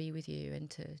honoured to be with you and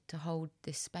to hold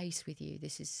this space with you.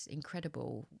 This is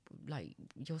incredible. Like,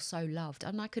 you're so loved.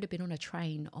 And I could have been on a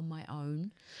train on my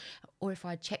own, or if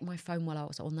I'd checked my phone while I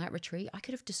was on that retreat, I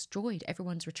could have destroyed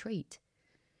everyone's retreat.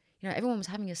 You know, everyone was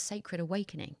having a sacred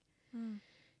awakening.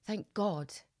 Thank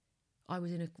God I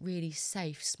was in a really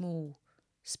safe, small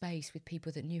space with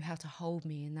people that knew how to hold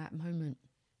me in that moment.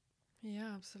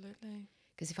 Yeah, absolutely.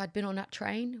 Because if I'd been on that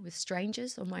train with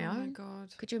strangers on my own, my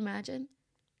God, could you imagine?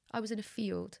 I was in a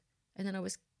field, and then I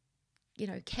was, you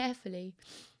know, carefully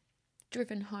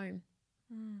driven home.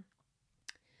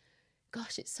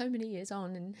 Gosh, it's so many years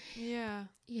on, and yeah,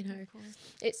 you know,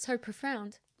 it's so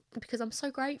profound because I'm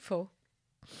so grateful.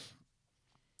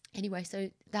 Anyway, so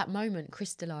that moment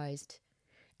crystallized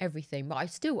everything, but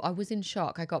I was in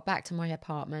shock. I got back to my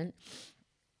apartment,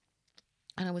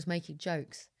 and I was making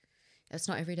jokes. It's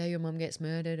not every day your mum gets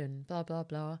murdered and blah, blah,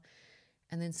 blah.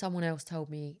 And then someone else told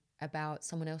me about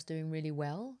someone else doing really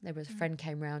well. There was a friend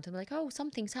came round and like, oh,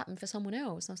 something's happened for someone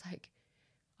else. And I was like,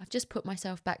 I've just put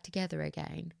myself back together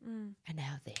again. And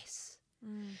now this.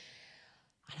 And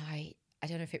I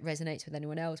don't know if it resonates with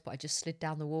anyone else, but I just slid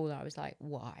down the wall and I was like,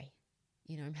 why?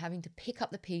 You know, I'm having to pick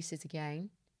up the pieces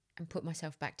again and put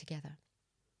myself back together.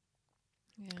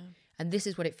 Yeah. And this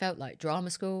is what it felt like. Drama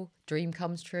school, dream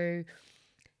comes true.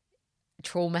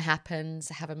 Trauma happens,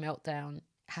 have a meltdown,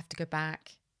 have to go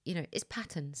back. You know, it's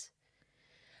patterns.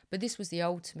 But this was the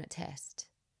ultimate test.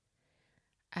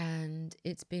 And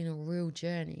it's been a real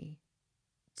journey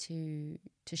to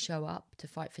show up, to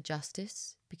fight for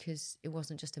justice, because it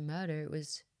wasn't just a murder, it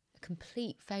was a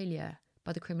complete failure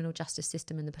by the criminal justice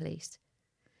system and the police.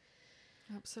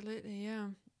 Absolutely, yeah.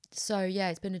 So, yeah,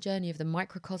 it's been a journey of the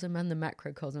microcosm and the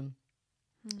macrocosm.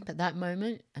 But that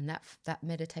moment and that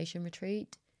meditation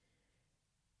retreat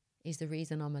is the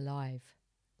reason I'm alive,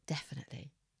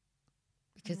 definitely,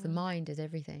 because the mind is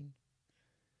everything,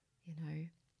 you know.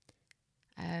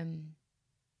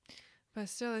 But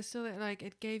still, it's still like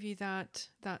it gave you that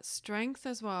strength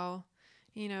as well,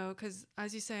 you know, because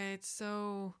as you say, it's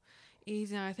so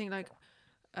easy. And I think like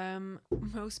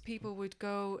most people would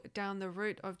go down the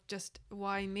route of just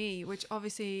why me, which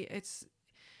obviously it's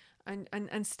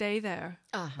and stay there.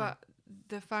 But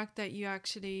the fact that you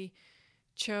actually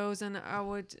chose, and I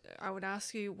would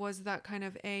ask you, was that kind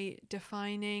of a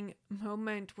defining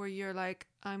moment where you're like,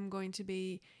 I'm going to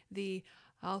be the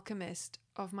alchemist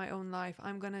of my own life,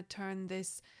 I'm going to turn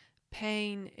this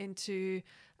pain into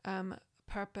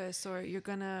purpose, or you're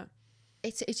gonna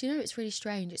it's you know, it's really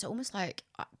strange. It's almost like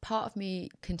part of me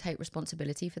can take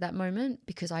responsibility for that moment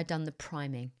because I'd done the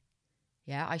priming.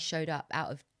 Yeah, I showed up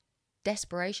out of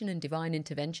desperation and divine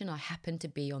intervention. I happened to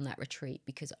be on that retreat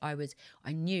because I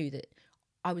knew that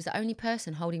I was the only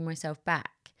person holding myself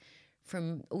back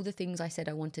from all the things I said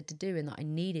I wanted to do, and that I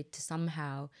needed to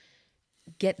somehow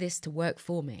get this to work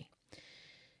for me.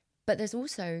 But there's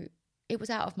also, it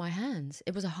was out of my hands.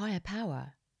 It was a higher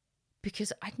power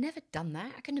because I'd never done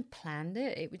that. I couldn't have planned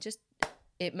it. It was just,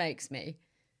 it makes me.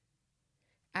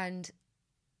 And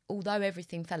although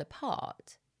everything fell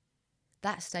apart,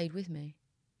 that stayed with me.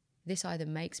 This either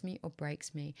makes me or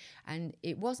breaks me. And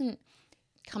it wasn't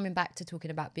coming back to talking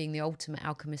about being the ultimate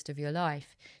alchemist of your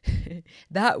life.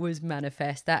 That was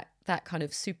manifest. That kind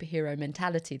of superhero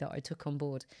mentality that I took on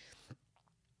board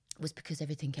was because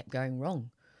everything kept going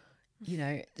wrong. You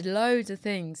know, loads of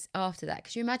things after that.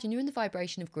 Because you imagine you're in the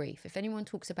vibration of grief. If anyone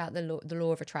talks about the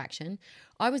law of attraction,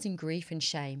 I was in grief and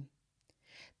shame.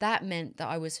 That meant that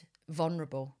I was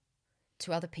vulnerable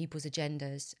to other people's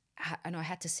agendas, and I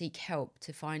had to seek help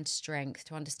to find strength,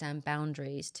 to understand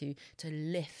boundaries, to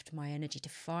lift my energy, to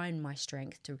find my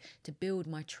strength, to build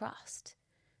my trust.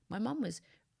 My mum was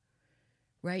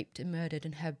raped and murdered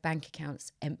and her bank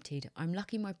accounts emptied. I'm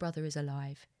lucky my brother is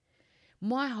alive.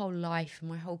 My whole life,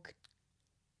 my whole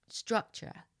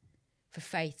structure for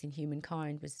faith in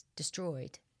humankind was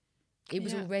destroyed. It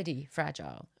was already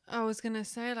fragile. I was going to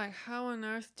say, like, how on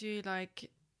earth do you, like,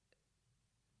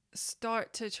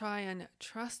 start to try and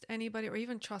trust anybody or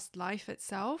even trust life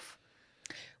itself?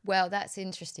 Well, that's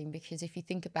interesting, because if you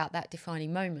think about that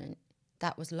defining moment,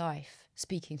 that was life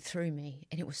speaking through me,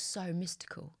 and it was so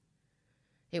mystical.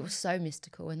 It was so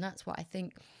mystical, and that's what I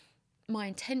think my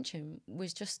intention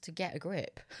was, just to get a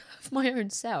grip of my own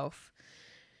self,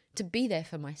 to be there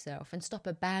for myself and stop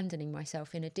abandoning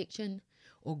myself in addiction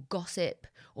or gossip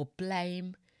or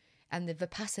blame. And the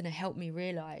Vipassana helped me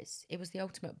realise it was the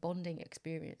ultimate bonding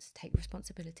experience. Take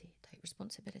responsibility,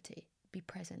 be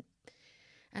present.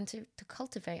 And to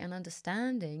cultivate an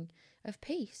understanding of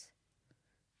peace,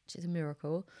 which is a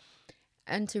miracle.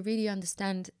 And to really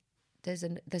understand there's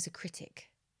a critic,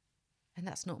 and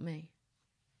that's not me.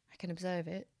 I can observe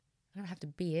it. I don't have to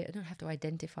be it. I don't have to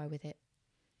identify with it.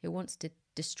 It wants to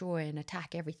destroy and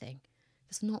attack everything.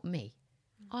 That's not me.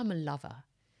 I'm a lover.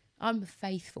 I'm a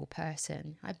faithful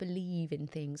person. I believe in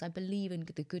things. I believe in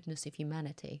the goodness of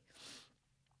humanity.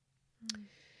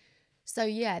 So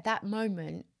yeah, that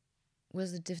moment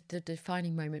was the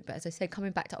defining moment. But as I said,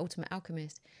 coming back to Ultimate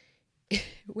Alchemist,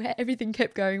 where everything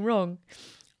kept going wrong,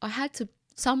 I had to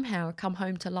somehow come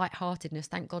home to lightheartedness,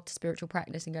 thank God, to spiritual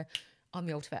practice, and go, I'm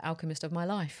the ultimate alchemist of my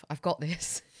life. I've got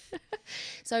this.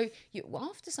 So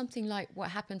after something like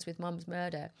what happens with Mum's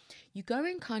murder, you go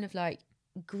in kind of like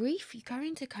grief, you go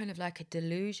into kind of like a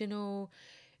delusional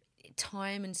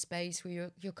time and space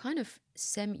where you're kind of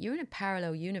you're in a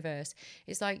parallel universe.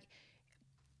 It's like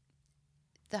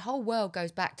the whole world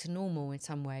goes back to normal in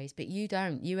some ways, but you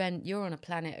don't. You're on a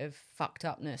planet of fucked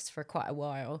upness for quite a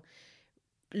while,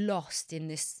 lost in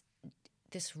this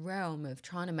realm of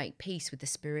trying to make peace with the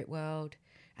spirit world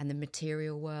and the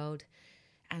material world,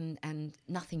 and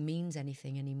nothing means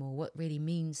anything anymore. What really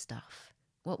means stuff?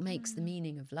 What makes the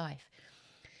meaning of life?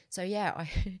 So yeah,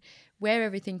 where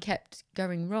everything kept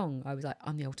going wrong, I was like,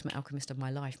 I'm the ultimate alchemist of my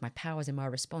life. My power's in my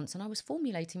response, and I was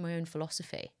formulating my own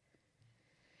philosophy.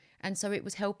 And so it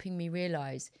was helping me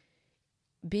realize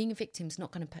being a victim's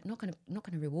not going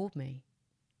to reward me.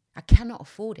 I cannot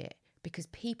afford it, because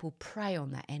people prey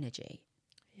on that energy.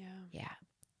 Yeah.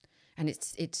 And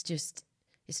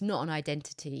it's not an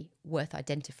identity worth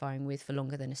identifying with for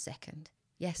longer than a second.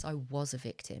 Yes, I was a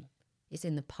victim. It's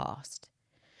in the past.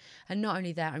 And not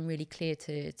only that, I'm really clear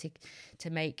to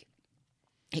make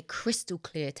it crystal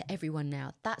clear to everyone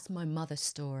now. That's my mother's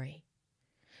story.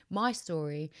 My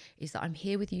story is that I'm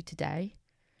here with you today.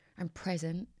 I'm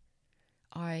present.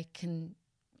 I can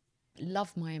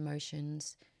love my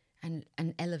emotions and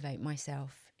elevate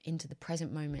myself into the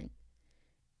present moment,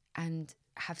 and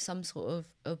have some sort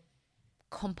of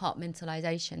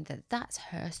compartmentalization that's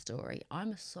her story.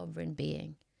 I'm a sovereign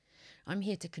being. I'm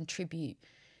here to contribute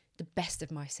the best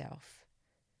of myself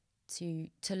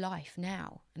to life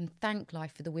now, and thank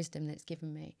life for the wisdom that's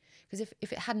given me. Because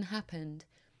if it hadn't happened,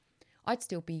 I'd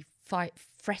still be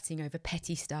fretting over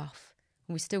petty stuff,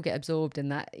 and we still get absorbed in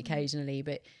that occasionally.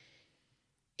 But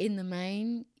in the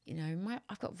main,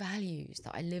 I've got values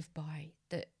that I live by,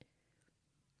 that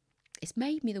it's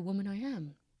made me the woman I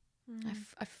am.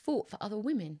 I've fought for other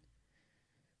women.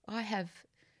 I have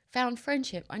found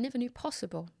friendship I never knew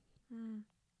possible.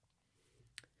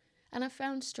 And I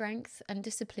found strength and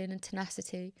discipline and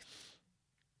tenacity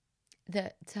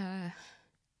that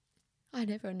I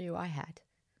never knew I had.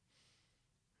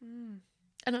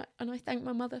 And I thank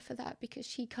my mother for that, because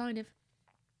she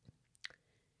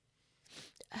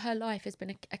her life has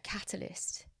been a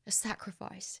catalyst, a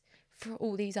sacrifice for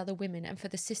all these other women, and for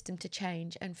the system to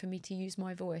change, and for me to use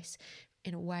my voice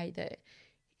in a way that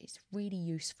is really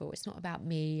useful. It's not about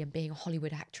me and being a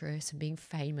Hollywood actress and being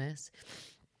famous.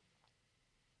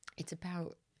 It's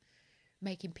about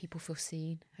making people feel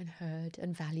seen and heard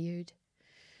and valued,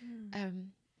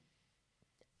 and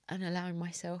allowing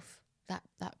myself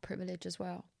that privilege as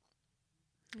well.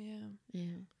 Yeah.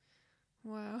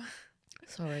 Wow.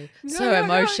 Sorry. So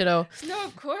emotional. No,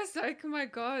 of course. Like, oh my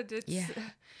God.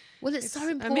 Well, it's so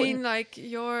important. I mean, like,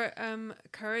 your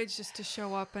courage just to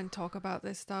show up and talk about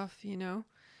this stuff,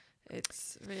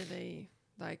 it's really,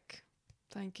 like,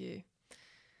 thank you.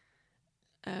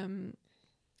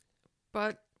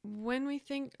 But when we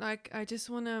think, like, I just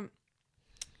want to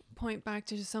point back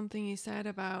to something you said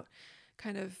about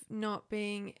kind of not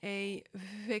being a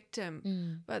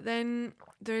victim. But then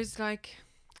there's like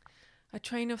a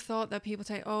train of thought that people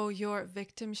say, oh, you're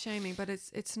victim shaming, but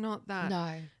it's not that.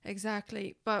 No.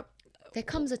 Exactly. But there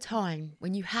comes a time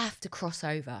when you have to cross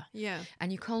over. Yeah.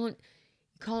 And you can't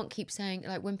keep saying,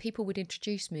 like, when people would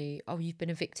introduce me, oh, you've been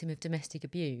a victim of domestic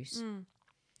abuse.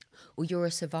 or you're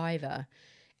a survivor,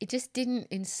 it just didn't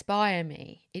inspire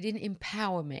me. It didn't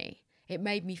empower me. It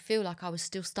made me feel like I was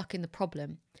still stuck in the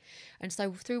problem. And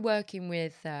so through working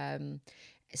with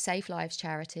Safe Lives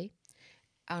charity,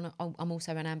 and I'm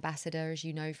also an ambassador, as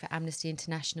you know, for Amnesty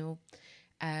International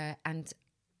and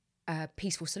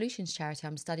Peaceful Solutions charity.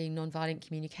 I'm studying nonviolent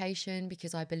communication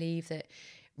because I believe that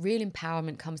real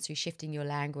empowerment comes through shifting your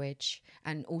language,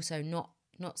 and also not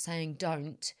saying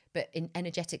don't, but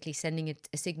energetically sending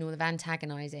a signal of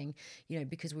antagonizing,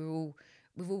 because we've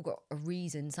all got a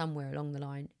reason somewhere along the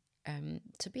line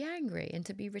to be angry and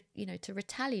to be, to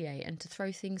retaliate and to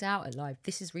throw things out at life.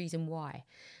 This is reason why.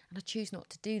 And I choose not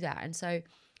to do that. And so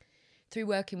through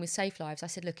working with Safe Lives, I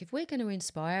said, look, if we're going to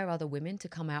inspire other women to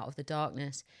come out of the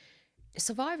darkness,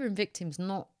 survivor and victim's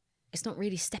it's not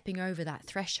really stepping over that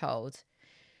threshold.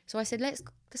 So I said, let's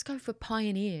go for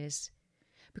pioneers,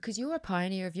 because you're a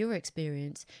pioneer of your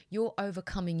experience. You're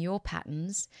overcoming your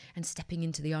patterns and stepping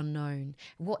into the unknown.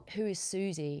 Who is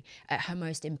Susie at her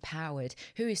most empowered?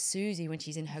 Who is Susie when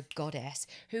she's in her goddess?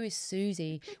 Who is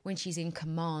Susie when she's in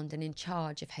command and in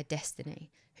charge of her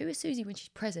destiny? Who is Susie when she's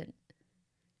present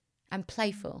and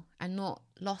playful and not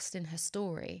lost in her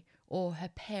story or her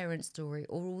parents' story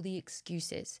or all the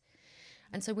excuses?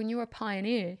 And so when you're a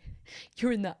pioneer,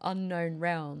 you're in the unknown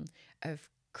realm of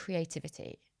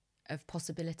creativity, of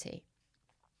possibility.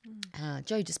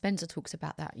 Joe Dispenza talks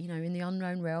about that, in the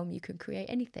unknown realm, you can create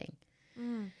anything.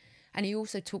 And he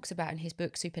also talks about in his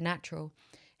book, Supernatural,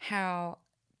 how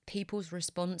people's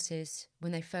responses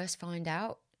when they first find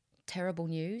out terrible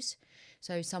news.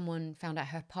 So someone found out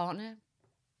her partner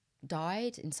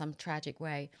died in some tragic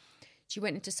way. She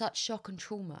went into such shock and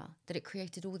trauma that it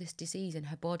created all this disease in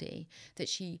her body that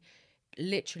she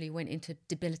literally went into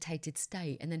debilitated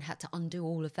state and then had to undo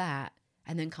all of that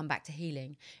and then come back to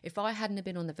healing. If I hadn't have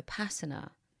been on the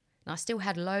Vipassana, and I still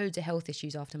had loads of health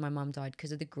issues after my mum died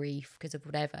because of the grief, because of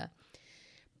whatever,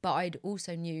 but I'd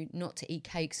also knew not to eat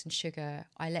cakes and sugar.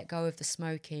 I let go of the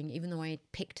smoking, even though I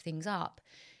had picked things up.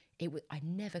 I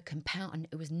never compound.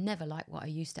 It was never like what I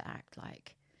used to act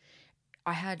like.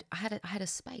 I had a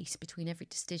space between every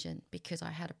decision because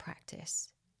I had a practice,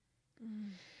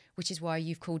 which is why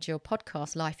you've called your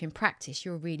podcast Life in Practice.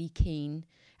 You're really keen,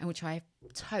 and which I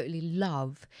totally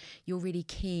love, you're really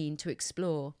keen to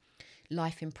explore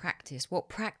life in practice. What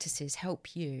practices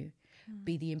help you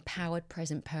be the empowered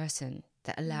present person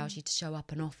that allows you to show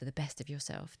up and offer the best of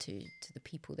yourself to the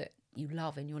people that you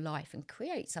love in your life and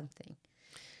create something.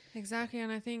 Exactly.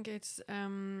 And I think it's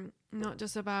not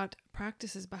just about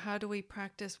practices, but how do we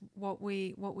practice what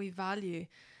we value?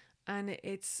 And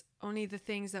it's only the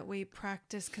things that we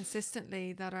practice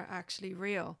consistently that are actually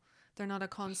real. They're not a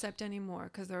concept anymore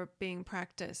because they're being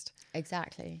practiced.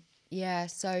 Exactly. Yeah.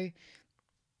 So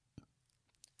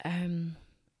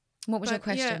what was your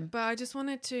question? Yeah, but I just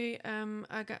wanted to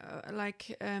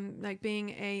like being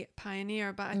a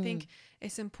pioneer, but I think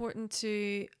it's important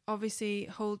to obviously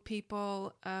hold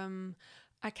people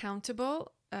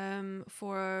accountable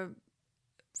for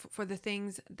the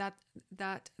things that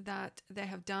they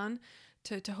have done,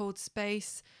 to hold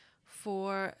space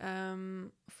for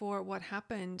what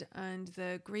happened and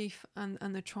the grief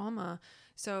and the trauma.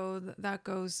 So that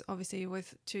goes obviously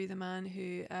to the man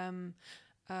who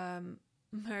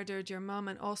murdered your mum,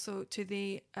 and also to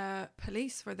the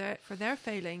police for their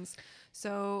failings.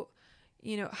 So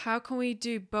how can we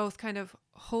do both, kind of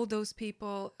hold those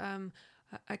people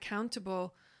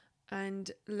accountable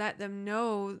and let them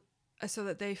know so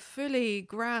that they fully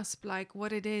grasp like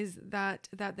what it is that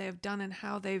they've done and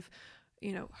how they've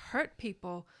hurt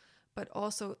people, but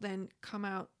also then come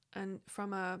out and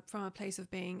from a place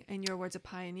of being, in your words, a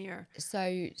pioneer.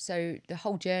 So the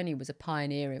whole journey was a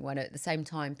pioneering one. At the same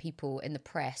time, people in the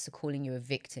press are calling you a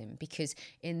victim, because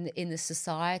in the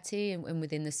society and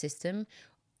within the system,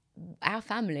 our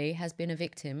family has been a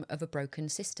victim of a broken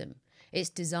system. It's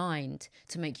designed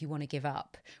to make you want to give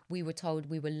up. We were told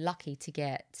we were lucky to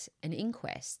get an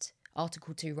inquest,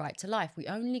 Article 2 right to life. We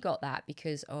only got that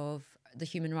because of the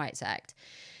Human Rights Act.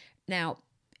 Now,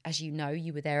 as you know,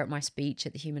 you were there at my speech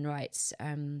at the Human Rights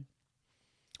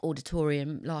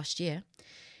Auditorium last year,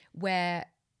 where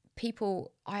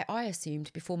people, I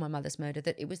assumed before my mother's murder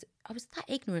that I was that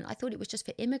ignorant. I thought it was just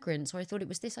for immigrants, or I thought it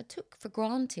was this. I took for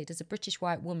granted as a British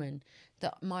white woman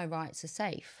that my rights are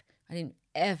safe. I didn't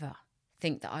ever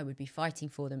think that I would be fighting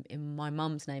for them in my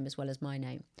mum's name as well as my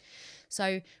name.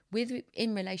 So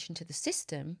in relation to the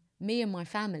system, me and my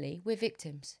family, we're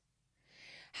victims.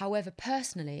 However,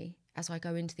 personally, as I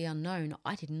go into the unknown,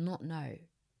 I did not know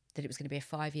that it was going to be a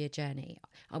 5-year journey.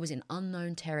 I was in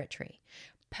unknown territory.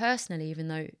 Personally, even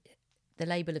though the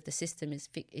label of the system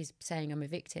is saying I'm a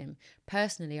victim.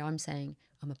 Personally, I'm saying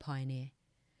I'm a pioneer.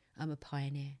 I'm a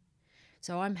pioneer.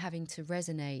 So I'm having to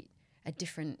resonate a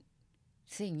different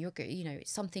thing.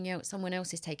 It's something else. Someone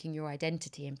else is taking your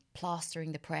identity and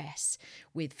plastering the press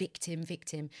with victim,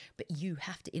 but you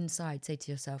have to inside say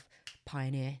to yourself,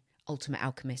 pioneer, ultimate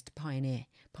alchemist, pioneer,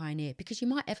 because you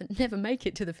might never make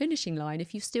it to the finishing line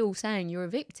if you're still saying you're a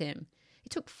victim. It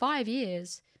took 5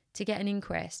 years to get an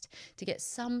inquest, to get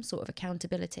some sort of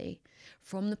accountability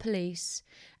from the police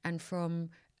and from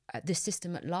the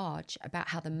system at large about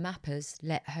how the mappers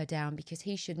let her down, because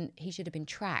he should have been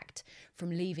tracked from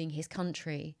leaving his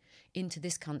country into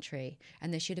this country,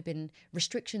 and there should have been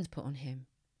restrictions put on him.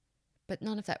 But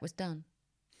none of that was done.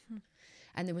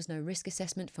 And there was no risk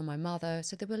assessment for my mother.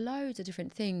 So there were loads of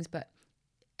different things. But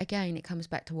again, it comes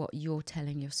back to what you're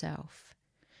telling yourself.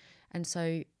 And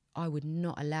so I would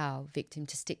not allow victim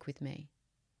to stick with me,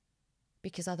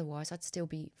 because otherwise I'd still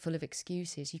be full of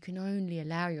excuses. You can only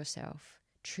allow yourself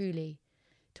truly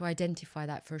to identify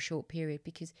that for a short period,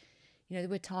 because there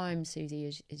were times, Susie,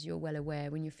 as you're well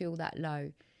aware, when you feel that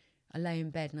low. I lay in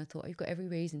bed and I thought, you've got every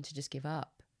reason to just give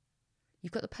up.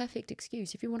 You've got the perfect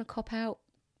excuse. If you want to cop out,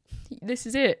 this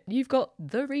is it. You've got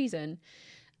the reason.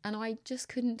 And I just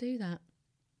couldn't do that.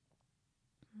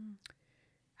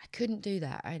 I couldn't do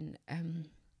that. And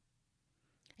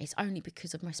it's only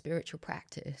because of my spiritual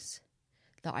practice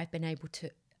that I've been able to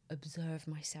observe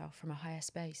myself from a higher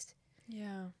space.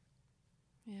 Yeah.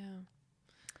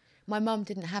 My mum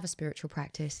didn't have a spiritual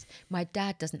practice. My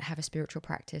dad doesn't have a spiritual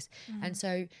practice. And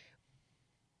so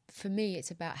for me,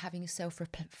 it's about having a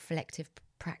self-reflective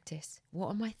practice. What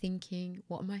am I thinking?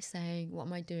 What am I saying? What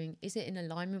am I doing? Is it in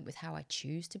alignment with how I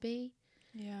choose to be?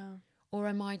 Yeah. Or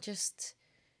am I just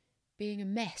being a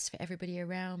mess for everybody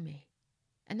around me?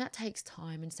 And that takes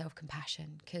time and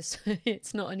self-compassion, because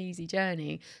it's not an easy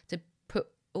journey to put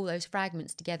all those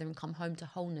fragments together and come home to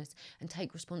wholeness and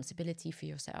take responsibility for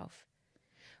yourself.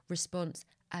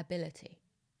 Responsibility.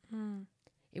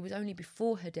 It was only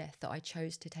before her death that I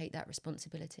chose to take that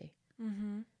responsibility.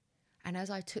 And as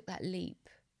I took that leap,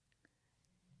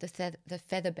 the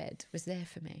featherbed was there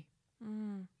for me.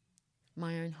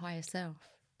 My own higher self.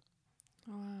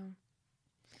 Wow.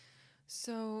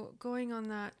 So going on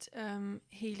that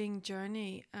healing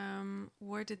journey,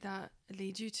 where did that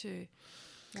lead you to?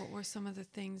 What were some of the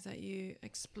things that you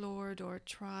explored or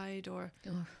tried or...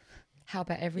 Oh, how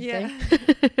about everything?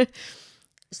 Yeah.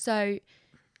 So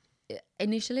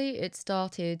initially it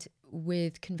started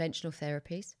with conventional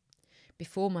therapies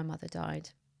before my mother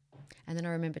died. And then I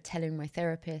remember telling my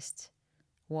therapist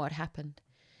what had happened.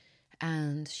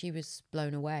 And she was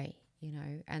blown away,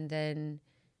 and then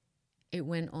it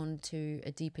went on to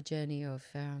a deeper journey of,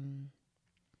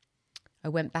 I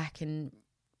went back and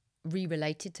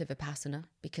re-related to Vipassana,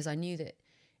 because I knew that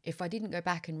if I didn't go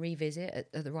back and revisit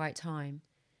at the right time,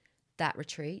 that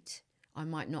retreat, I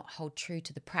might not hold true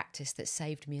to the practice that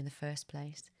saved me in the first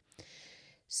place.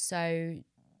 So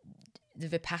the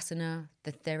Vipassana,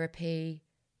 the therapy,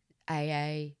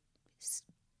 AA,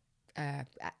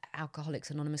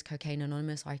 Alcoholics Anonymous, Cocaine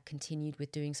Anonymous, I continued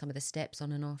with doing some of the steps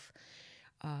on and off.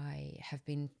 I have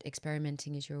been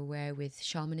experimenting, as you're aware, with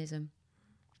shamanism.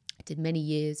 I did many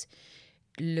years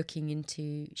looking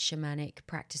into shamanic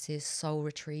practices, soul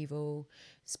retrieval,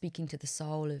 speaking to the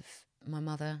soul of my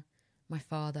mother, my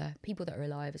father, people that are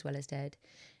alive as well as dead,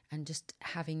 and just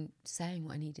saying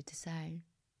what I needed to say,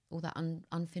 all that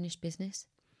unfinished business.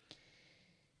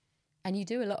 And you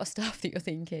do a lot of stuff that you're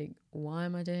thinking, why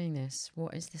am I doing this?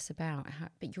 What is this about?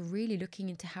 But you're really looking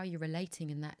into how you're relating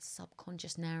in that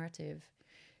subconscious narrative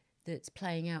that's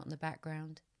playing out in the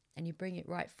background, and you bring it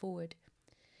right forward.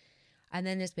 And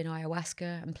then there's been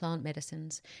ayahuasca and plant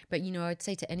medicines. But, I'd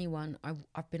say to anyone,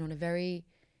 I've been on a very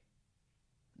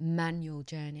manual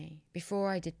journey. Before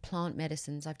I did plant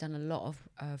medicines, I've done a lot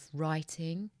of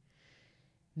writing,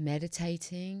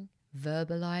 meditating,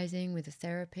 verbalizing with a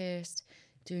therapist,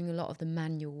 doing a lot of the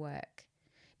manual work,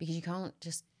 because you can't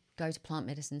just go to plant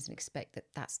medicines and expect that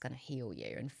that's going to heal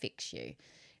you and fix you.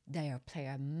 They play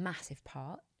a massive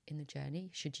part in the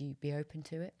journey, should you be open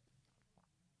to it.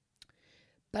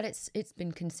 But it's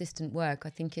been consistent work. I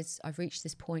think I've reached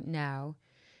this point now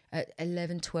at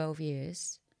 11, 12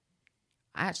 years.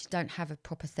 I actually don't have a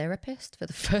proper therapist for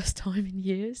the first time in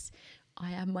years.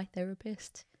 I am my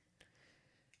therapist.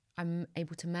 I'm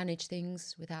able to manage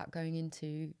things without going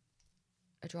into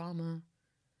a drama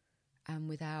and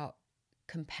without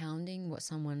compounding what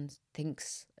someone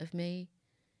thinks of me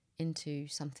into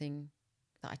something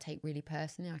that I take really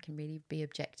personally. I can really be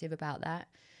objective about that.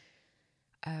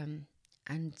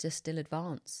 And just still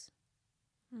advance.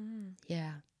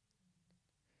 Yeah.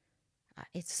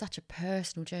 it's such a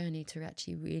personal journey to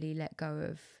actually really let go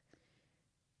of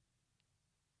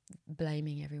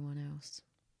blaming everyone else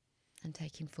and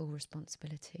taking full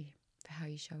responsibility for how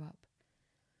you show up.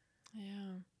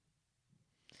 Yeah,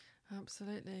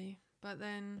 absolutely. But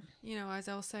then, you know, as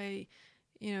I'll say,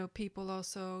 you know, people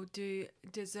also do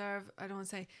deserve, I don't want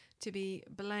to say to be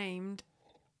blamed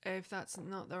if that's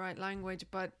not the right language,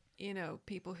 but, you know,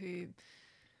 people who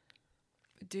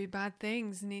do bad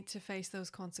things need to face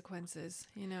those consequences,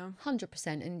 you know.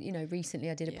 100%. And, you know, recently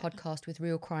I did a Yeah. podcast with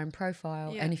Real Crime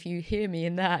Profile. Yeah. And if you hear me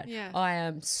in that, Yeah. I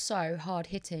am so hard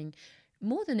hitting,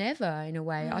 more than ever in a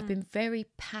way. I've been very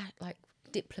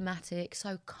diplomatic,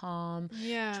 so calm,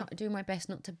 Yeah. doing my best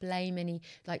not to blame any,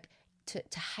 like,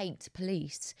 to hate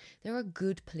police. There are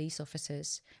good police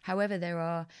officers. However, there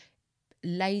are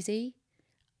lazy,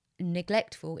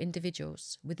 neglectful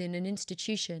individuals within an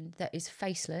institution that is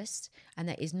faceless and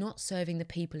that is not serving the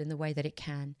people in the way that it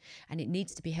can, and it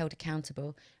needs to be held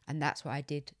accountable. And that's what I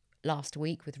did last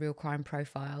week with Real Crime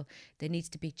Profile. There needs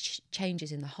to be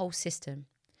changes in the whole system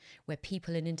where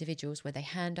people and individuals, where they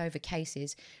hand over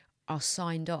cases, are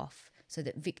signed off so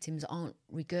that victims aren't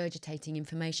regurgitating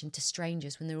information to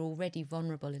strangers when they're already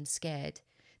vulnerable and scared.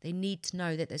 They need to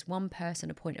know that there's one person,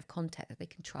 a point of contact that they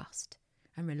can trust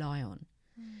and rely on.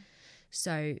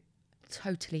 So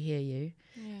totally hear you.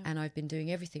 Yeah. And I've been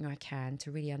doing everything I can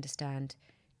to really understand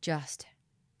just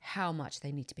how much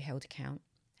they need to be held account.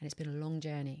 And it's been a long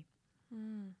journey.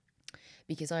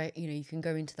 Because you can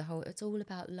go into the whole, it's all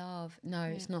about love. No,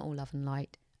 it's not all love and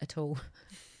light at all.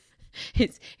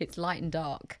 It's light and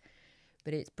dark,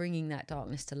 but it's bringing that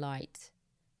darkness to light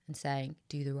and saying,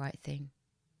 do the right thing.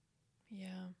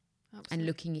 Yeah. Absolutely. And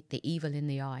looking at the evil in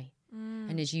the eye.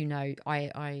 And as you know,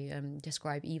 I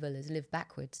describe evil as live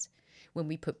backwards. When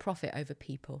we put profit over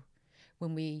people,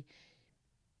 when we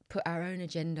put our own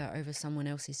agenda over someone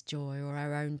else's joy or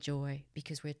our own joy,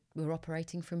 because we're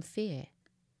operating from fear.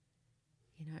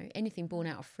 You know, anything born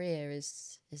out of fear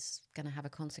is going to have a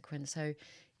consequence. So,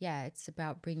 yeah, it's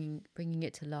about bringing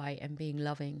it to light and being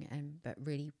loving, but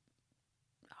really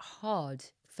hard,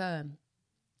 firm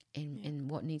in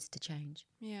what needs to change.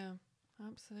 Yeah,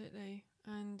 absolutely.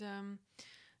 And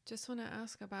just want to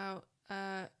ask about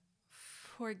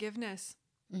forgiveness.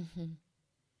 Mm-hmm.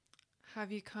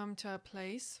 Have you come to a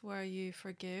place where you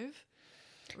forgive?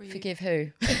 Forgive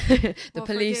who? The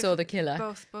police or the killer?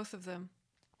 Both of them.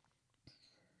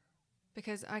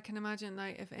 Because I can imagine,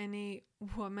 like, if any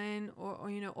woman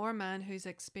or man who's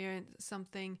experienced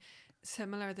something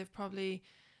similar, they've probably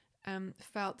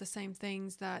felt the same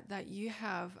things that you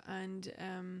have. And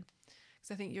because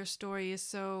I think your story is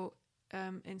so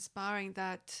inspiring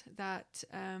that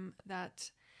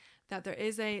there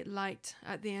is a light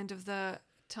at the end of the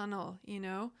tunnel, you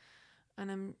know. And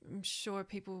I'm sure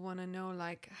people want to know,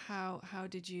 like, how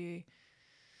did you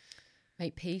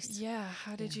make peace? Yeah,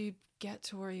 how did you get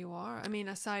to where you are? I mean,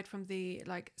 aside from the,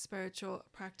 like, spiritual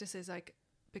practices, like,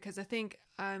 because I think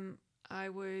I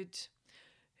would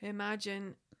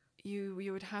imagine you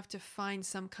would have to find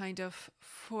some kind of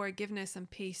forgiveness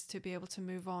and peace to be able to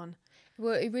move on.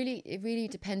 Well, it really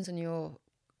depends on your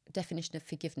definition of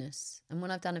forgiveness. And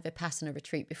when I've done a Vipassana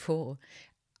retreat before,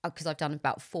 because I've done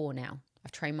about 4 now,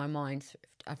 I've trained my mind.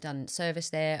 I've done service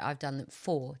there. I've done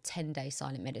 4 10-day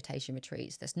silent meditation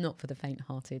retreats. That's not for the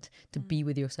faint-hearted, to be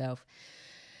with yourself.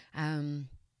 And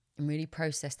really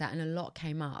process that. And a lot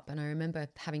came up. And I remember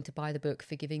having to buy the book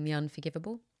Forgiving the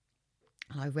Unforgivable.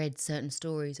 And I read certain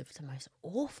stories of the most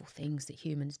awful things that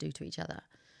humans do to each other.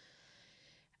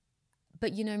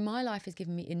 But, you know, my life has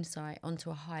given me insight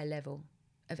onto a higher level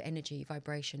of energy,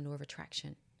 vibration, law of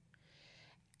attraction.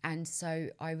 And so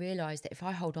I realised that if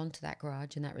I hold on to that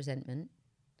grudge and that resentment,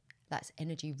 that's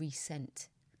energy resent.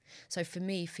 So for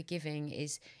me, forgiving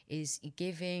is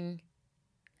giving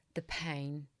the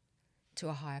pain to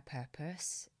a higher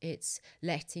purpose. It's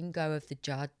letting go of the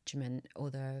judgment or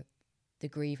the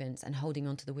grievance and holding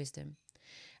on to the wisdom.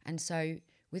 And so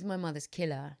with my mother's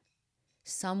killer,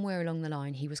 somewhere along the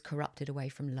line, he was corrupted away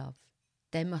from love.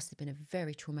 There must have been a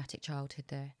very traumatic childhood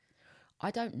there. I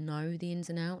don't know the ins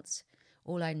and outs.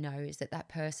 All I know is that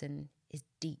person is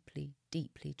deeply,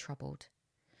 deeply troubled.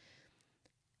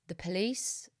 The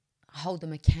police hold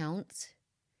them account.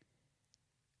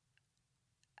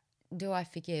 Do I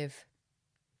forgive?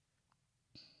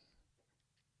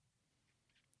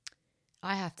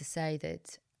 I have to say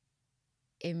that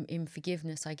in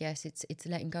forgiveness, I guess, it's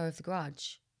letting go of the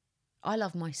grudge. I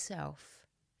love myself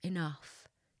enough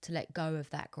to let go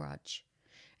of that grudge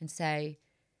and say,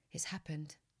 it's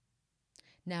happened.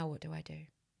 Now what do I do?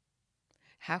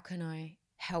 How can I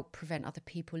help prevent other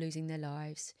people losing their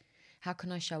lives? How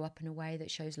can I show up in a way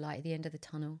that shows light at the end of the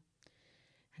tunnel?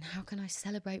 And how can I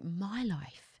celebrate my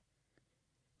life?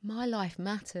 My life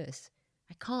matters.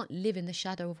 I can't live in the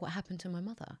shadow of what happened to my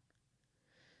mother.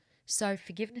 So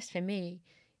forgiveness for me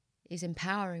is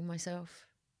empowering myself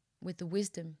with the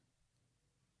wisdom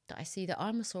that I see that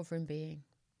I'm a sovereign being,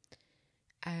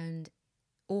 and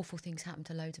awful things happen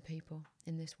to loads of people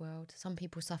in this world. Some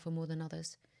people suffer more than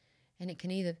others, and it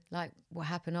can either, like what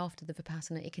happened after the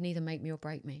Vipassana, it can either make me or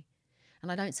break me.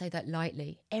 And I don't say that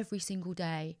lightly. Every single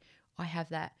day I have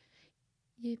that,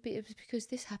 yeah, but it was because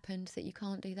this happened that you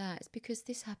can't do that. It's because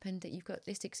this happened that you've got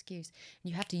this excuse.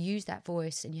 And you have to use that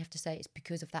voice, and you have to say, it's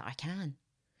because of that I can,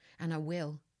 and I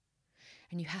will.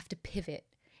 And you have to pivot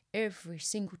every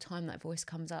single time that voice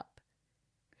comes up,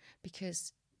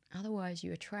 because otherwise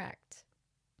you attract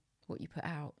what you put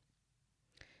out.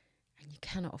 And you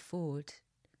cannot afford,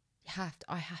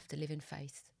 I have to live in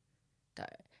faith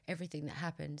that everything that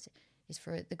happens is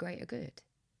for the greater good.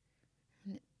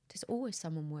 And there's always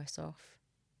someone worse off,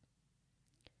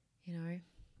 you know.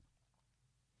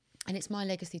 And it's my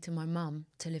legacy to my mum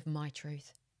to live my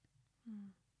truth.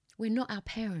 We're not our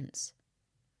parents.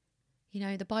 You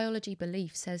know, the biology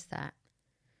belief says that.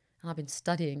 And I've been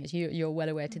studying, as you're well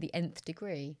aware, to the nth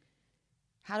degree.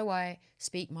 How do I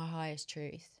speak my highest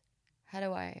truth? How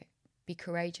do I be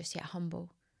courageous yet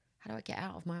humble? How do I get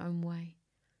out of my own way?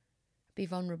 Be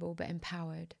vulnerable but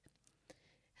empowered.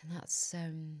 And that's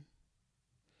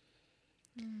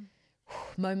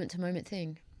moment to moment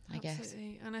thing, I guess.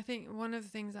 Absolutely. And I think one of the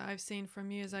things that I've seen from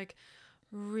you is like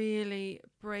really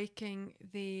breaking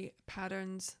the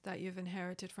patterns that you've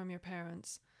inherited from your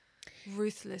parents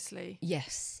ruthlessly.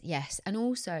 Yes. And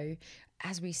also,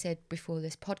 as we said before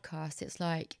this podcast, it's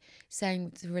like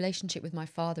saying the relationship with my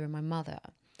father and my mother.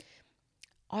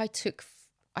 I took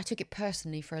it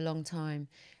personally for a long time.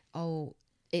 Oh,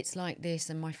 it's like this,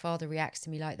 and my father reacts to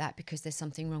me like that because there's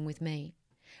something wrong with me.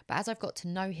 But as I've got to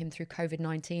know him through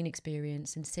COVID-19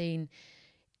 experience and seen,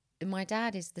 my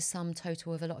dad is the sum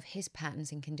total of a lot of his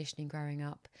patterns and conditioning growing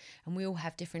up, and we all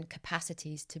have different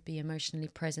capacities to be emotionally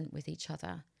present with each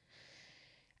other.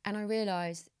 And I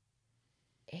realised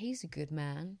he's a good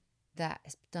man that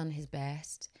has done his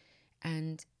best,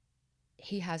 and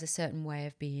he has a certain way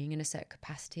of being in a certain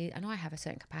capacity, and I have a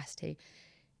certain capacity.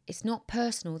 It's not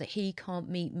personal that he can't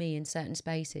meet me in certain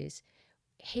spaces.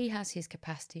 He has his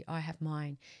capacity, I have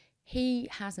mine. He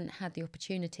hasn't had the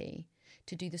opportunity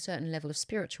to do the certain level of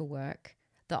spiritual work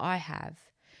that I have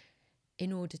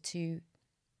in order to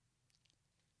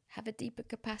have a deeper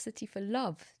capacity for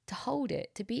love, to hold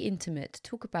it, to be intimate, to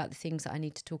talk about the things that I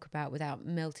need to talk about without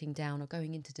melting down or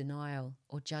going into denial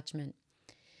or judgment.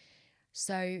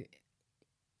 So,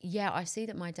 yeah, I see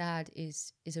that my dad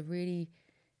is a really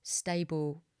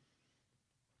stable,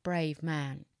 brave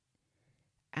man.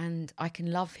 And I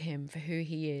can love him for who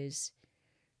he is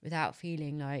without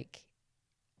feeling like,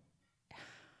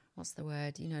 what's the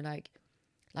word? You know,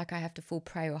 like I have to fall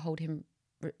prey or hold him,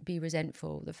 be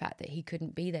resentful. The fact that he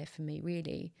couldn't be there for me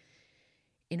really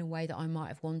in a way that I might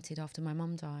have wanted after my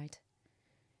mum died.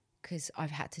 Because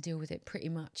I've had to deal with it pretty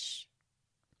much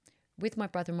with my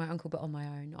brother and my uncle, but on my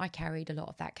own. I carried a lot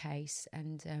of that case,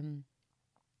 and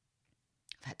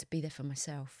I've had to be there for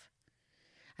myself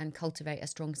and cultivate a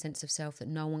strong sense of self that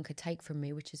no one could take from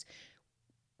me, which is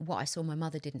what I saw my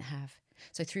mother didn't have.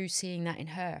 So through seeing that in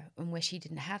her, and where she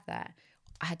didn't have that,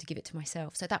 I had to give it to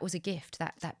myself. So that was a gift,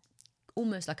 that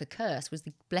almost like a curse was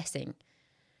the blessing,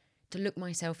 to look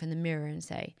myself in the mirror and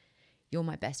say, you're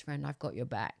my best friend, I've got your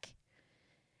back.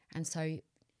 And so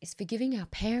it's forgiving our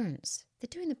parents. They're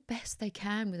doing the best they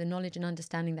can with the knowledge and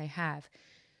understanding they have.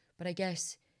 But I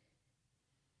guess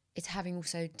it's having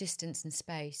also distance and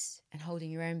space and holding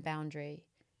your own boundary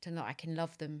to know I can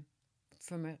love them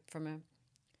from a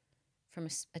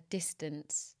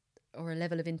distance or a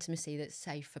level of intimacy that's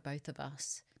safe for both of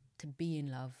us, to be in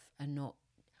love and not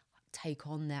take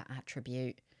on that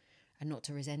attribute, and not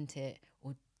to resent it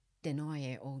or deny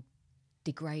it or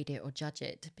degrade it or judge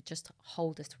it, but just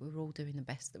hold us. We're all doing the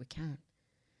best that we can.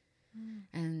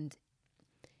 And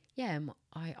yeah,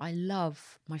 I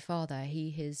love my father.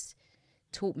 He has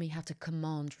taught me how to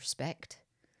command respect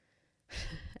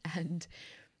and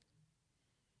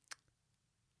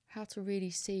how to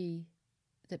really see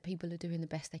that people are doing the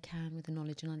best they can with the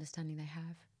knowledge and understanding they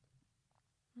have.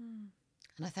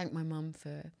 And I thank my mum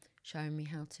for showing me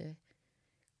how to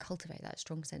cultivate that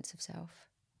strong sense of self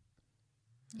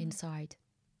inside.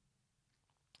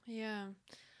 Yeah.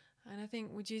 And I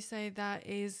think, would you say that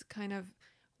is kind of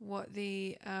what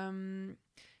the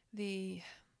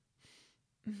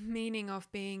meaning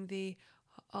of being the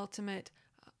ultimate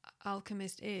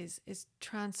alchemist is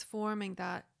transforming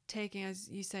that taking, as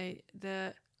you say,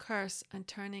 the curse and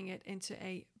turning it into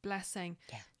a blessing,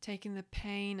 taking the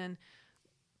pain and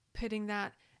putting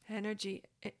that energy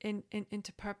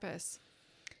into purpose.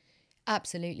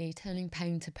 Absolutely. Turning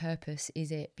pain to purpose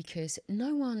is it, because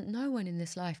no one in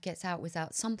this life gets out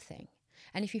without something.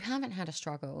 And if you haven't had a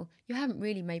struggle, you haven't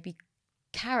really maybe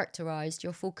characterized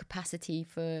your full capacity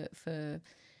for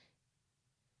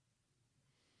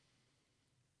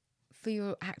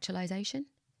your actualization,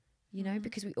 you know,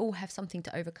 because we all have something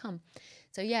to overcome.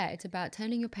 So yeah, it's about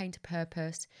turning your pain to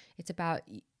purpose. It's about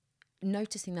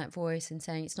noticing that voice and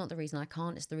saying, it's not the reason I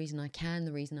can't, it's the reason I can,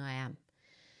 the reason I am.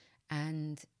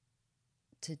 And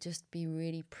to just be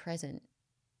really present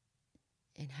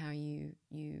in how you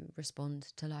respond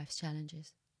to life's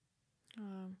challenges.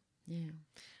 Yeah.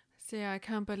 So yeah, I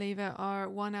can't believe it. Our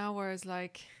 1 hour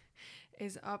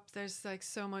is up. There's like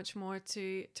so much more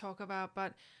to talk about,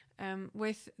 but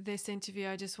with this interview,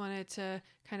 I just wanted to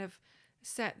kind of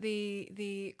set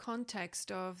the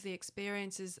context of the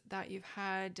experiences that you've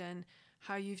had and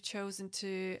how you've chosen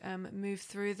to move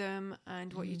through them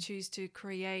and what you choose to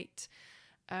create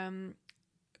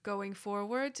going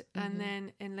forward. And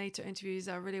then in later interviews,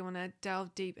 I really want to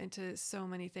delve deep into so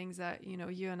many things that, you know,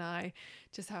 you and I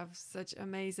just have such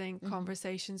amazing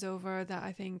conversations over, that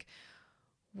I think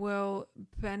will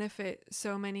benefit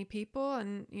so many people.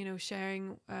 And, you know,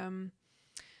 sharing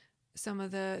some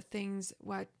of the things,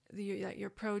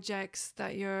 your projects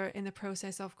that you're in the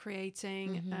process of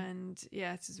creating. And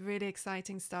yeah, it's really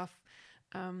exciting stuff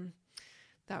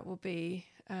that will be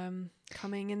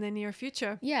coming in the near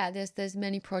future. Yeah, there's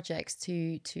many projects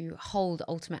to hold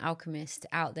Ultimate Alchemist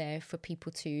out there for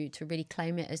people to really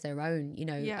claim it as their own, you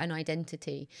know, an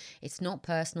identity. It's not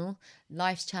personal.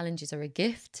 Life's challenges are a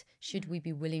gift. Should we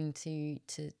be willing to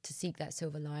seek that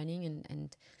silver lining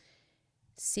and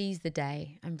seize the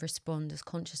day and respond as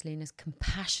consciously and as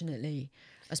compassionately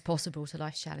as possible to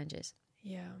life's challenges?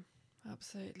 Yeah,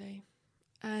 absolutely.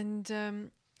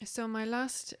 And so my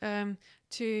last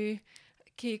 2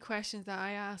 key questions that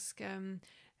I ask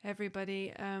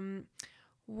everybody,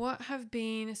 what have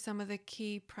been some of the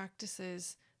key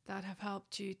practices that have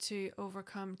helped you to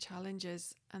overcome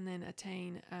challenges and then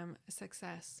attain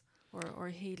success or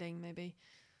healing maybe?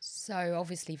 So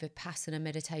obviously Vipassana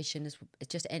meditation is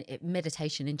just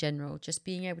meditation in general, just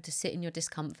being able to sit in your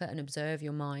discomfort and observe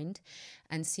your mind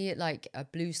and see it like a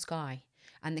blue sky,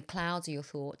 and the clouds are your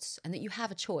thoughts, and that you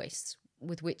have a choice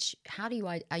with which, are you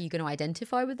going to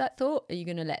identify with that thought? Are you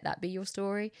going to let that be your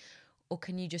story? Or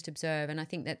can you just observe? And I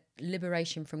think that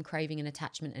liberation from craving and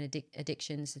attachment and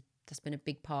addictions, that's been a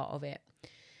big part of it.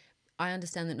 I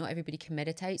understand that not everybody can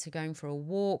meditate, so going for a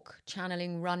walk,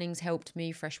 channeling, running's helped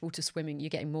me, freshwater swimming, you're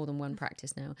getting more than one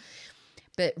practice now.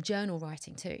 But journal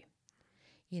writing too.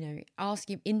 You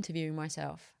know, interviewing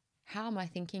myself. How am I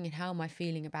thinking and how am I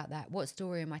feeling about that? What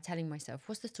story am I telling myself?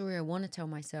 What's the story I want to tell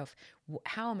myself?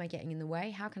 How am I getting in the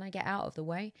way? How can I get out of the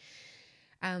way?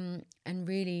 And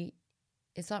really,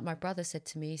 it's like my brother said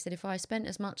to me. He said, if I spent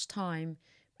as much time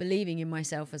believing in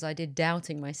myself as I did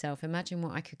doubting myself, imagine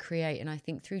what I could create. And I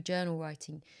think through journal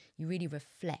writing, you really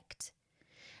reflect.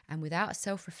 And without a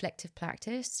self-reflective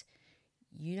practice,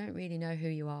 you don't really know who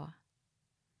you are.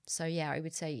 So yeah, I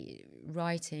would say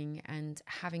writing and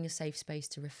having a safe space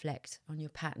to reflect on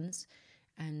your patterns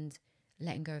and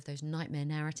letting go of those nightmare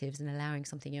narratives and allowing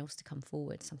something else to come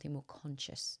forward, something more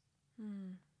conscious.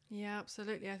 Yeah,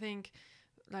 absolutely. I think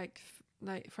like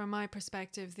from my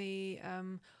perspective, the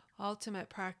ultimate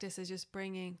practice is just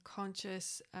bringing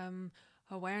conscious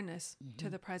awareness to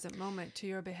the present moment, to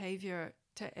your behavior,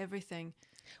 to everything.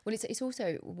 Well, it's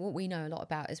also what we know a lot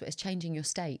about is changing your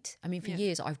state. I mean, for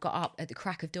years, I've got up at the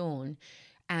crack of dawn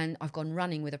and I've gone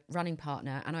running with a running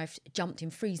partner and I've jumped in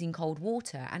freezing cold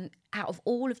water. And out of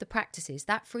all of the practices,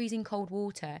 that freezing cold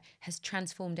water has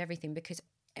transformed everything, because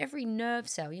every nerve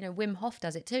cell, you know, Wim Hof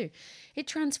does it too. It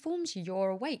transforms you. You're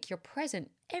awake, you're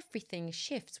present. Everything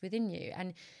shifts within you.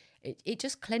 And it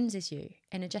just cleanses you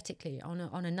energetically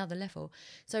on another level.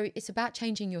 So it's about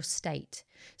changing your state.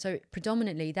 So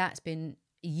predominantly that's been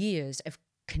years of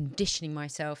conditioning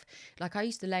myself. Like I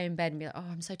used to lay in bed and be like, oh,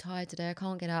 I'm so tired today, I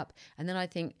can't get up. And then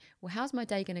I'd think, well, how's my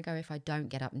day going to go if I don't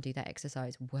get up and do that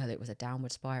exercise? Well, it was a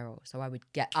downward spiral. So I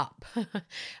would get up.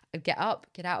 I'd get up,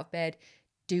 get out of bed,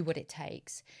 do what it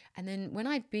takes. And then when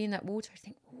I'd be in that water, I'd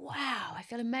think, wow, I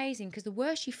feel amazing. Because the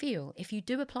worse you feel, if you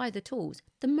do apply the tools,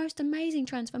 the most amazing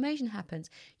transformation happens.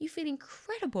 You feel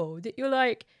incredible, that you're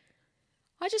like,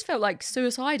 I just felt like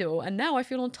suicidal, and now I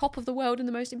feel on top of the world and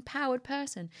the most empowered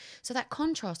person. So that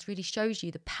contrast really shows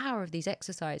you the power of these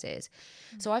exercises.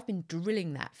 So I've been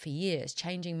drilling that for years,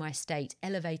 changing my state,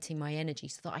 elevating my energy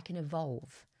so that I can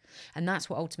evolve. And that's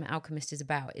what Ultimate Alchemist is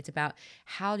about. It's about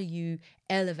how do you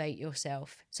elevate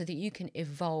yourself so that you can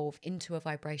evolve into a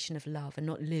vibration of love and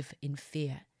not live in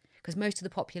fear. Because most of the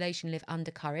population live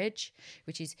under courage,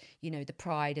 which is, you know, the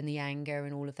pride and the anger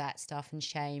and all of that stuff and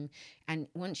shame. And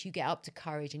once you get up to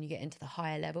courage and you get into the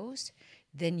higher levels,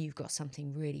 then you've got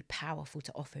something really powerful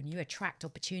to offer, and you attract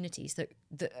opportunities that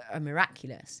are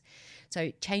miraculous.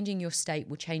 So changing your state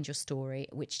will change your story,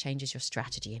 which changes your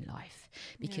strategy in life,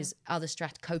 because other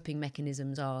coping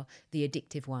mechanisms are the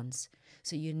addictive ones.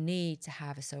 So you need to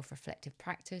have a self-reflective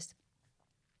practice,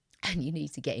 and you need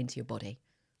to get into your body.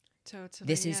 Totally.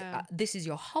 This is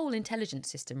your whole intelligence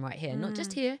system right here, not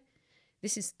just here.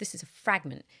 This is a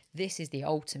fragment. This is the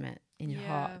ultimate in your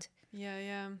heart.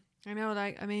 Yeah. I know,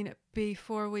 like, I mean,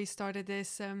 before we started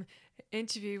this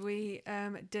interview, we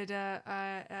did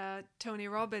a Tony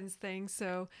Robbins thing,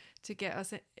 so to get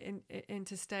us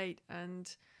into state.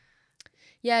 And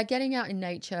yeah, getting out in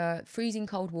nature, freezing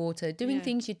cold water, doing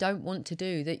things you don't want to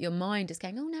do, that your mind is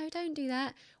going, oh no, don't do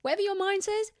that. Whatever your mind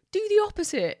says, do the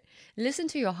opposite. Listen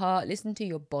to your heart, listen to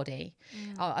your body.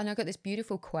 And I got this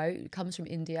beautiful quote, it comes from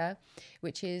India,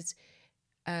 which is,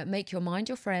 make your mind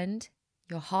your friend,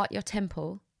 your heart your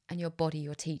temple, and your body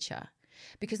your teacher.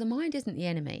 Because the mind isn't the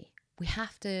enemy. We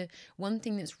have to, one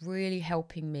thing that's really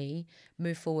helping me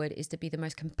move forward is to be the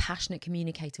most compassionate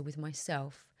communicator with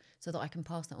myself, so that I can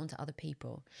pass that on to other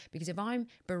people. Because if I'm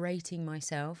berating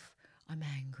myself, I'm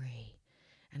angry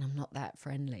and I'm not that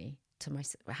friendly to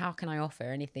myself. How can I offer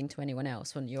anything to anyone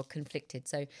else when you're conflicted?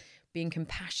 So being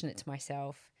compassionate to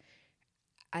myself,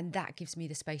 and that gives me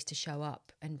the space to show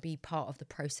up and be part of the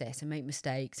process and make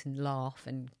mistakes and laugh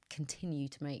and continue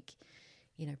to make,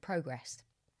 you know, progress.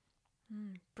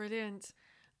 Brilliant.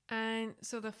 And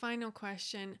so the final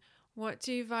question, what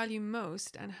do you value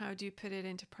most and how do you put it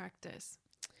into practice?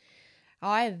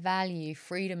 I value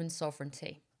freedom and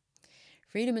sovereignty.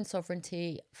 Freedom and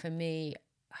sovereignty, for me,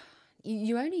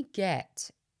 you only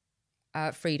get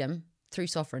freedom through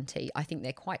sovereignty. I think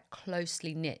they're quite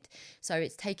closely knit. So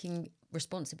it's taking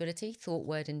responsibility, thought,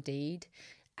 word and deed,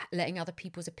 letting other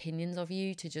people's opinions of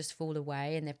you to just fall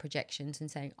away and their projections,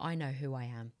 and saying, I know who I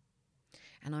am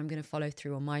and I'm going to follow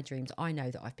through on my dreams. I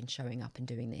know that I've been showing up and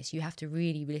doing this. You have to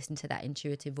really listen to that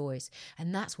intuitive voice,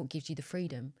 and that's what gives you the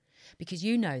freedom. Because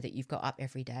you know that you've got up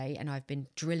every day, and I've been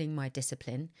drilling my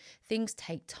discipline. Things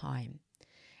take time.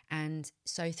 And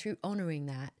so through honouring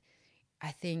that,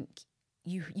 I think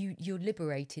you're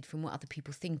liberated from what other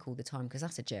people think all the time, because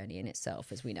that's a journey in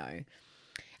itself, as we know.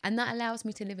 And that allows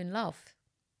me to live in love.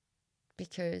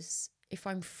 Because if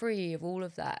I'm free of all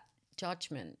of that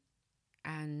judgment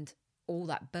and all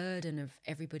that burden of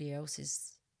everybody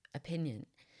else's opinion,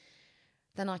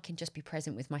 then I can just be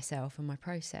present with myself and my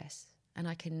process. And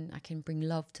I can bring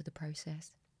love to the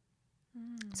process.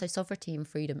 So sovereignty and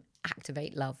freedom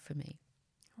activate love for me.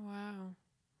 Wow.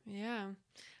 Yeah.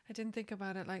 I didn't think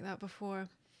about it like that before.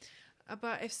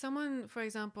 But if someone, for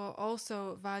example,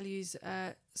 also values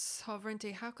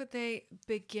sovereignty, how could they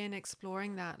begin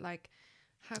exploring that? Like,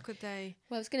 how could they?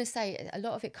 Well, I was going to say, a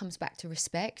lot of it comes back to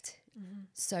respect.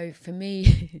 So for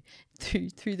me,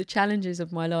 through the challenges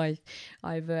of my life,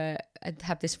 I've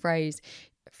had this phrase,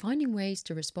 finding ways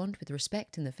to respond with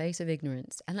respect in the face of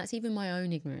ignorance. And that's even my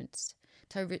own ignorance.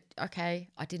 Okay,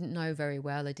 I didn't know very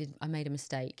well. I made a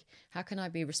mistake. How can I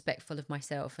be respectful of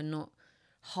myself and not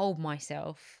hold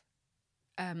myself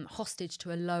hostage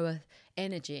to a lower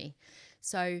energy?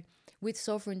 So with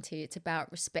sovereignty, it's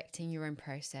about respecting your own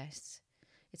process.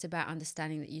 It's about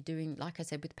understanding that you're doing, like I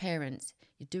said, with parents,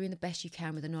 you're doing the best you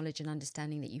can with the knowledge and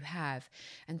understanding that you have.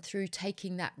 And through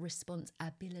taking that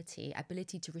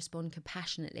ability to respond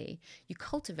compassionately, you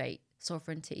cultivate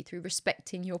sovereignty through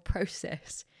respecting your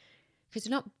process. Because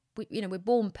we're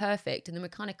born perfect, and then we're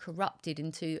kind of corrupted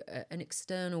into an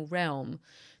external realm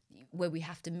where we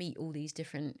have to meet all these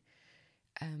different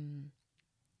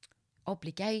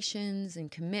obligations and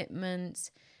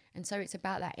commitments. And so it's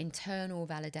about that internal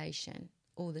validation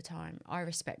all the time. I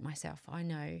respect myself. I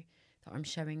know that I'm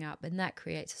showing up, and that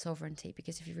creates a sovereignty,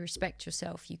 because if you respect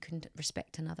yourself, you can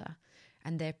respect another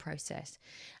and their process.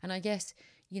 And I guess,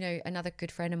 another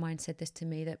good friend of mine said this to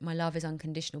me, that my love is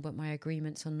unconditional, but my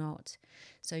agreements are not.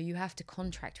 So you have to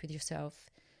contract with yourself.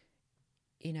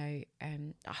 I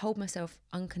hold myself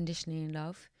unconditionally in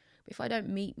love, but if I don't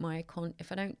meet my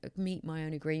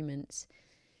own agreements,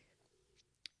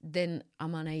 then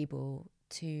I'm unable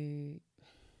to.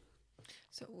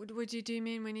 So do you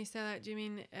mean, when you say that, do you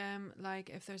mean like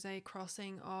if there's a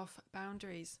crossing of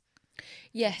boundaries?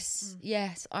 Yes,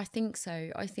 I think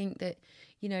so. I think that,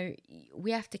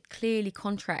 we have to clearly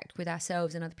contract with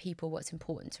ourselves and other people what's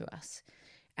important to us.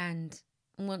 And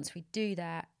once we do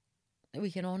that,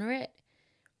 we can honor it.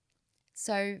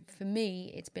 So for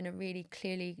me, it's been a really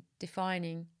clearly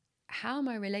defining, how am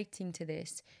I relating to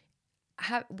this?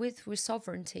 With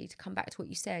sovereignty, to come back to what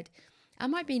you said,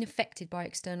 am I being affected by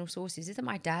external sources? Is that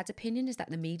my dad's opinion? Is that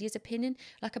the media's opinion?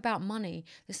 Like about money,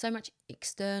 there's so much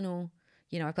external,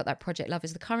 I've got that Project Love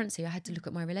as the currency. I had to look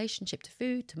at my relationship to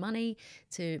food, to money,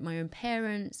 to my own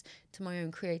parents, to my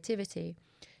own creativity.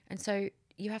 And so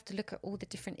you have to look at all the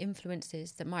different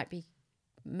influences that might be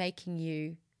making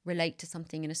you relate to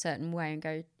something in a certain way and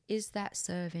go, is that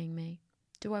serving me?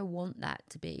 Do I want that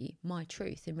to be my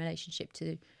truth in relationship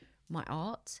to my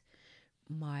art,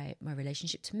 my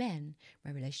relationship to men,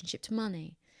 my relationship to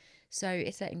money? So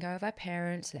it's letting go of our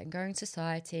parents, letting go in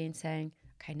society and saying,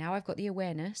 okay, now I've got the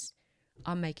awareness,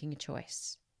 I'm making a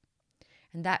choice.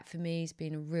 And that for me has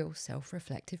been a real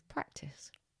self-reflective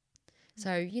practice.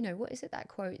 So, what is it, that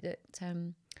quote that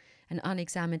an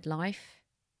unexamined life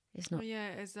is not...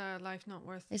 is a life not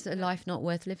worth... Is a life not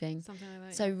worth living. Something like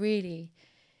that. So really,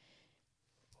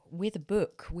 with a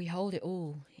book, we hold it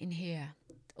all in here,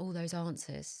 all those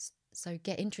answers. So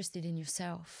get interested in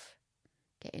yourself.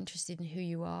 Get interested in who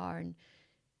you are and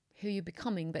who you're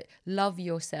becoming, but love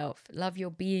yourself. Love your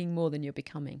being more than you're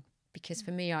becoming. Because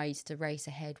for me, I used to race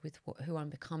ahead with who I'm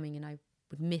becoming, and I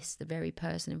would miss the very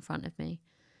person in front of me.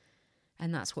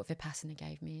 And that's what Vipassana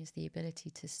gave me, is the ability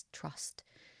to trust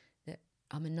that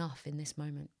I'm enough in this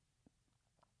moment.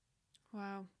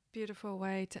 Wow. Beautiful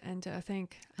way to end it, I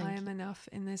think. I am enough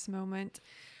in this moment.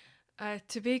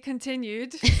 To be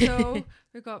continued. So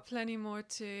we've got plenty more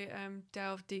to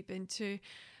delve deep into.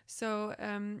 So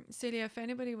Celia, if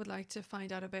anybody would like to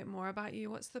find out a bit more about you,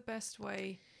 what's the best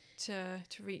way to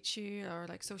reach you, or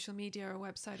like social media or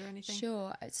website or anything?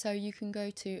 Sure. So you can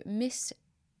go to Miss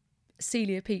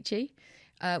Celia Peachey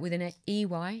with an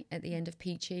EY at the end of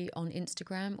Peachey on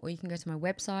Instagram, or you can go to my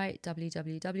website,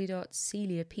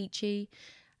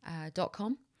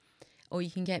 www.celiapeachey.com, or you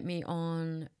can get me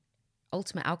on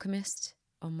Ultimate Alchemist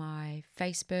on my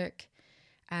Facebook,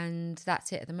 and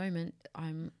that's it at the moment.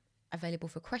 I'm available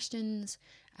for questions,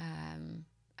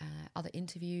 other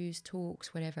interviews,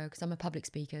 talks, whatever, because I'm a public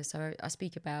speaker. So I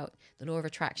speak about the law of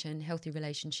attraction, healthy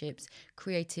relationships,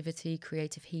 creativity,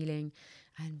 creative healing,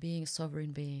 and being a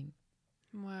sovereign being.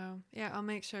 Wow. Yeah, I'll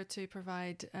make sure to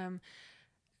provide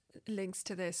links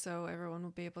to this so everyone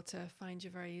will be able to find you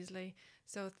very easily.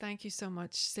 So thank you so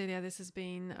much, Celia. This has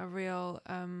been a real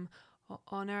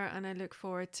honor, and I look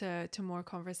forward to more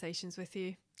conversations with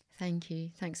you. Thank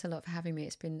you. Thanks a lot for having me.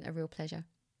 It's been a real pleasure.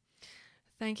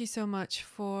 Thank you so much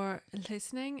for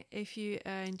listening. If you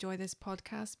enjoy this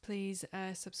podcast, please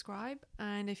subscribe.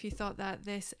 And if you thought that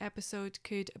this episode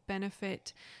could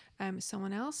benefit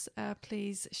someone else,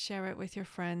 please share it with your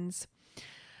friends.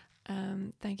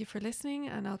 Thank you for listening,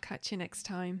 and I'll catch you next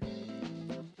time.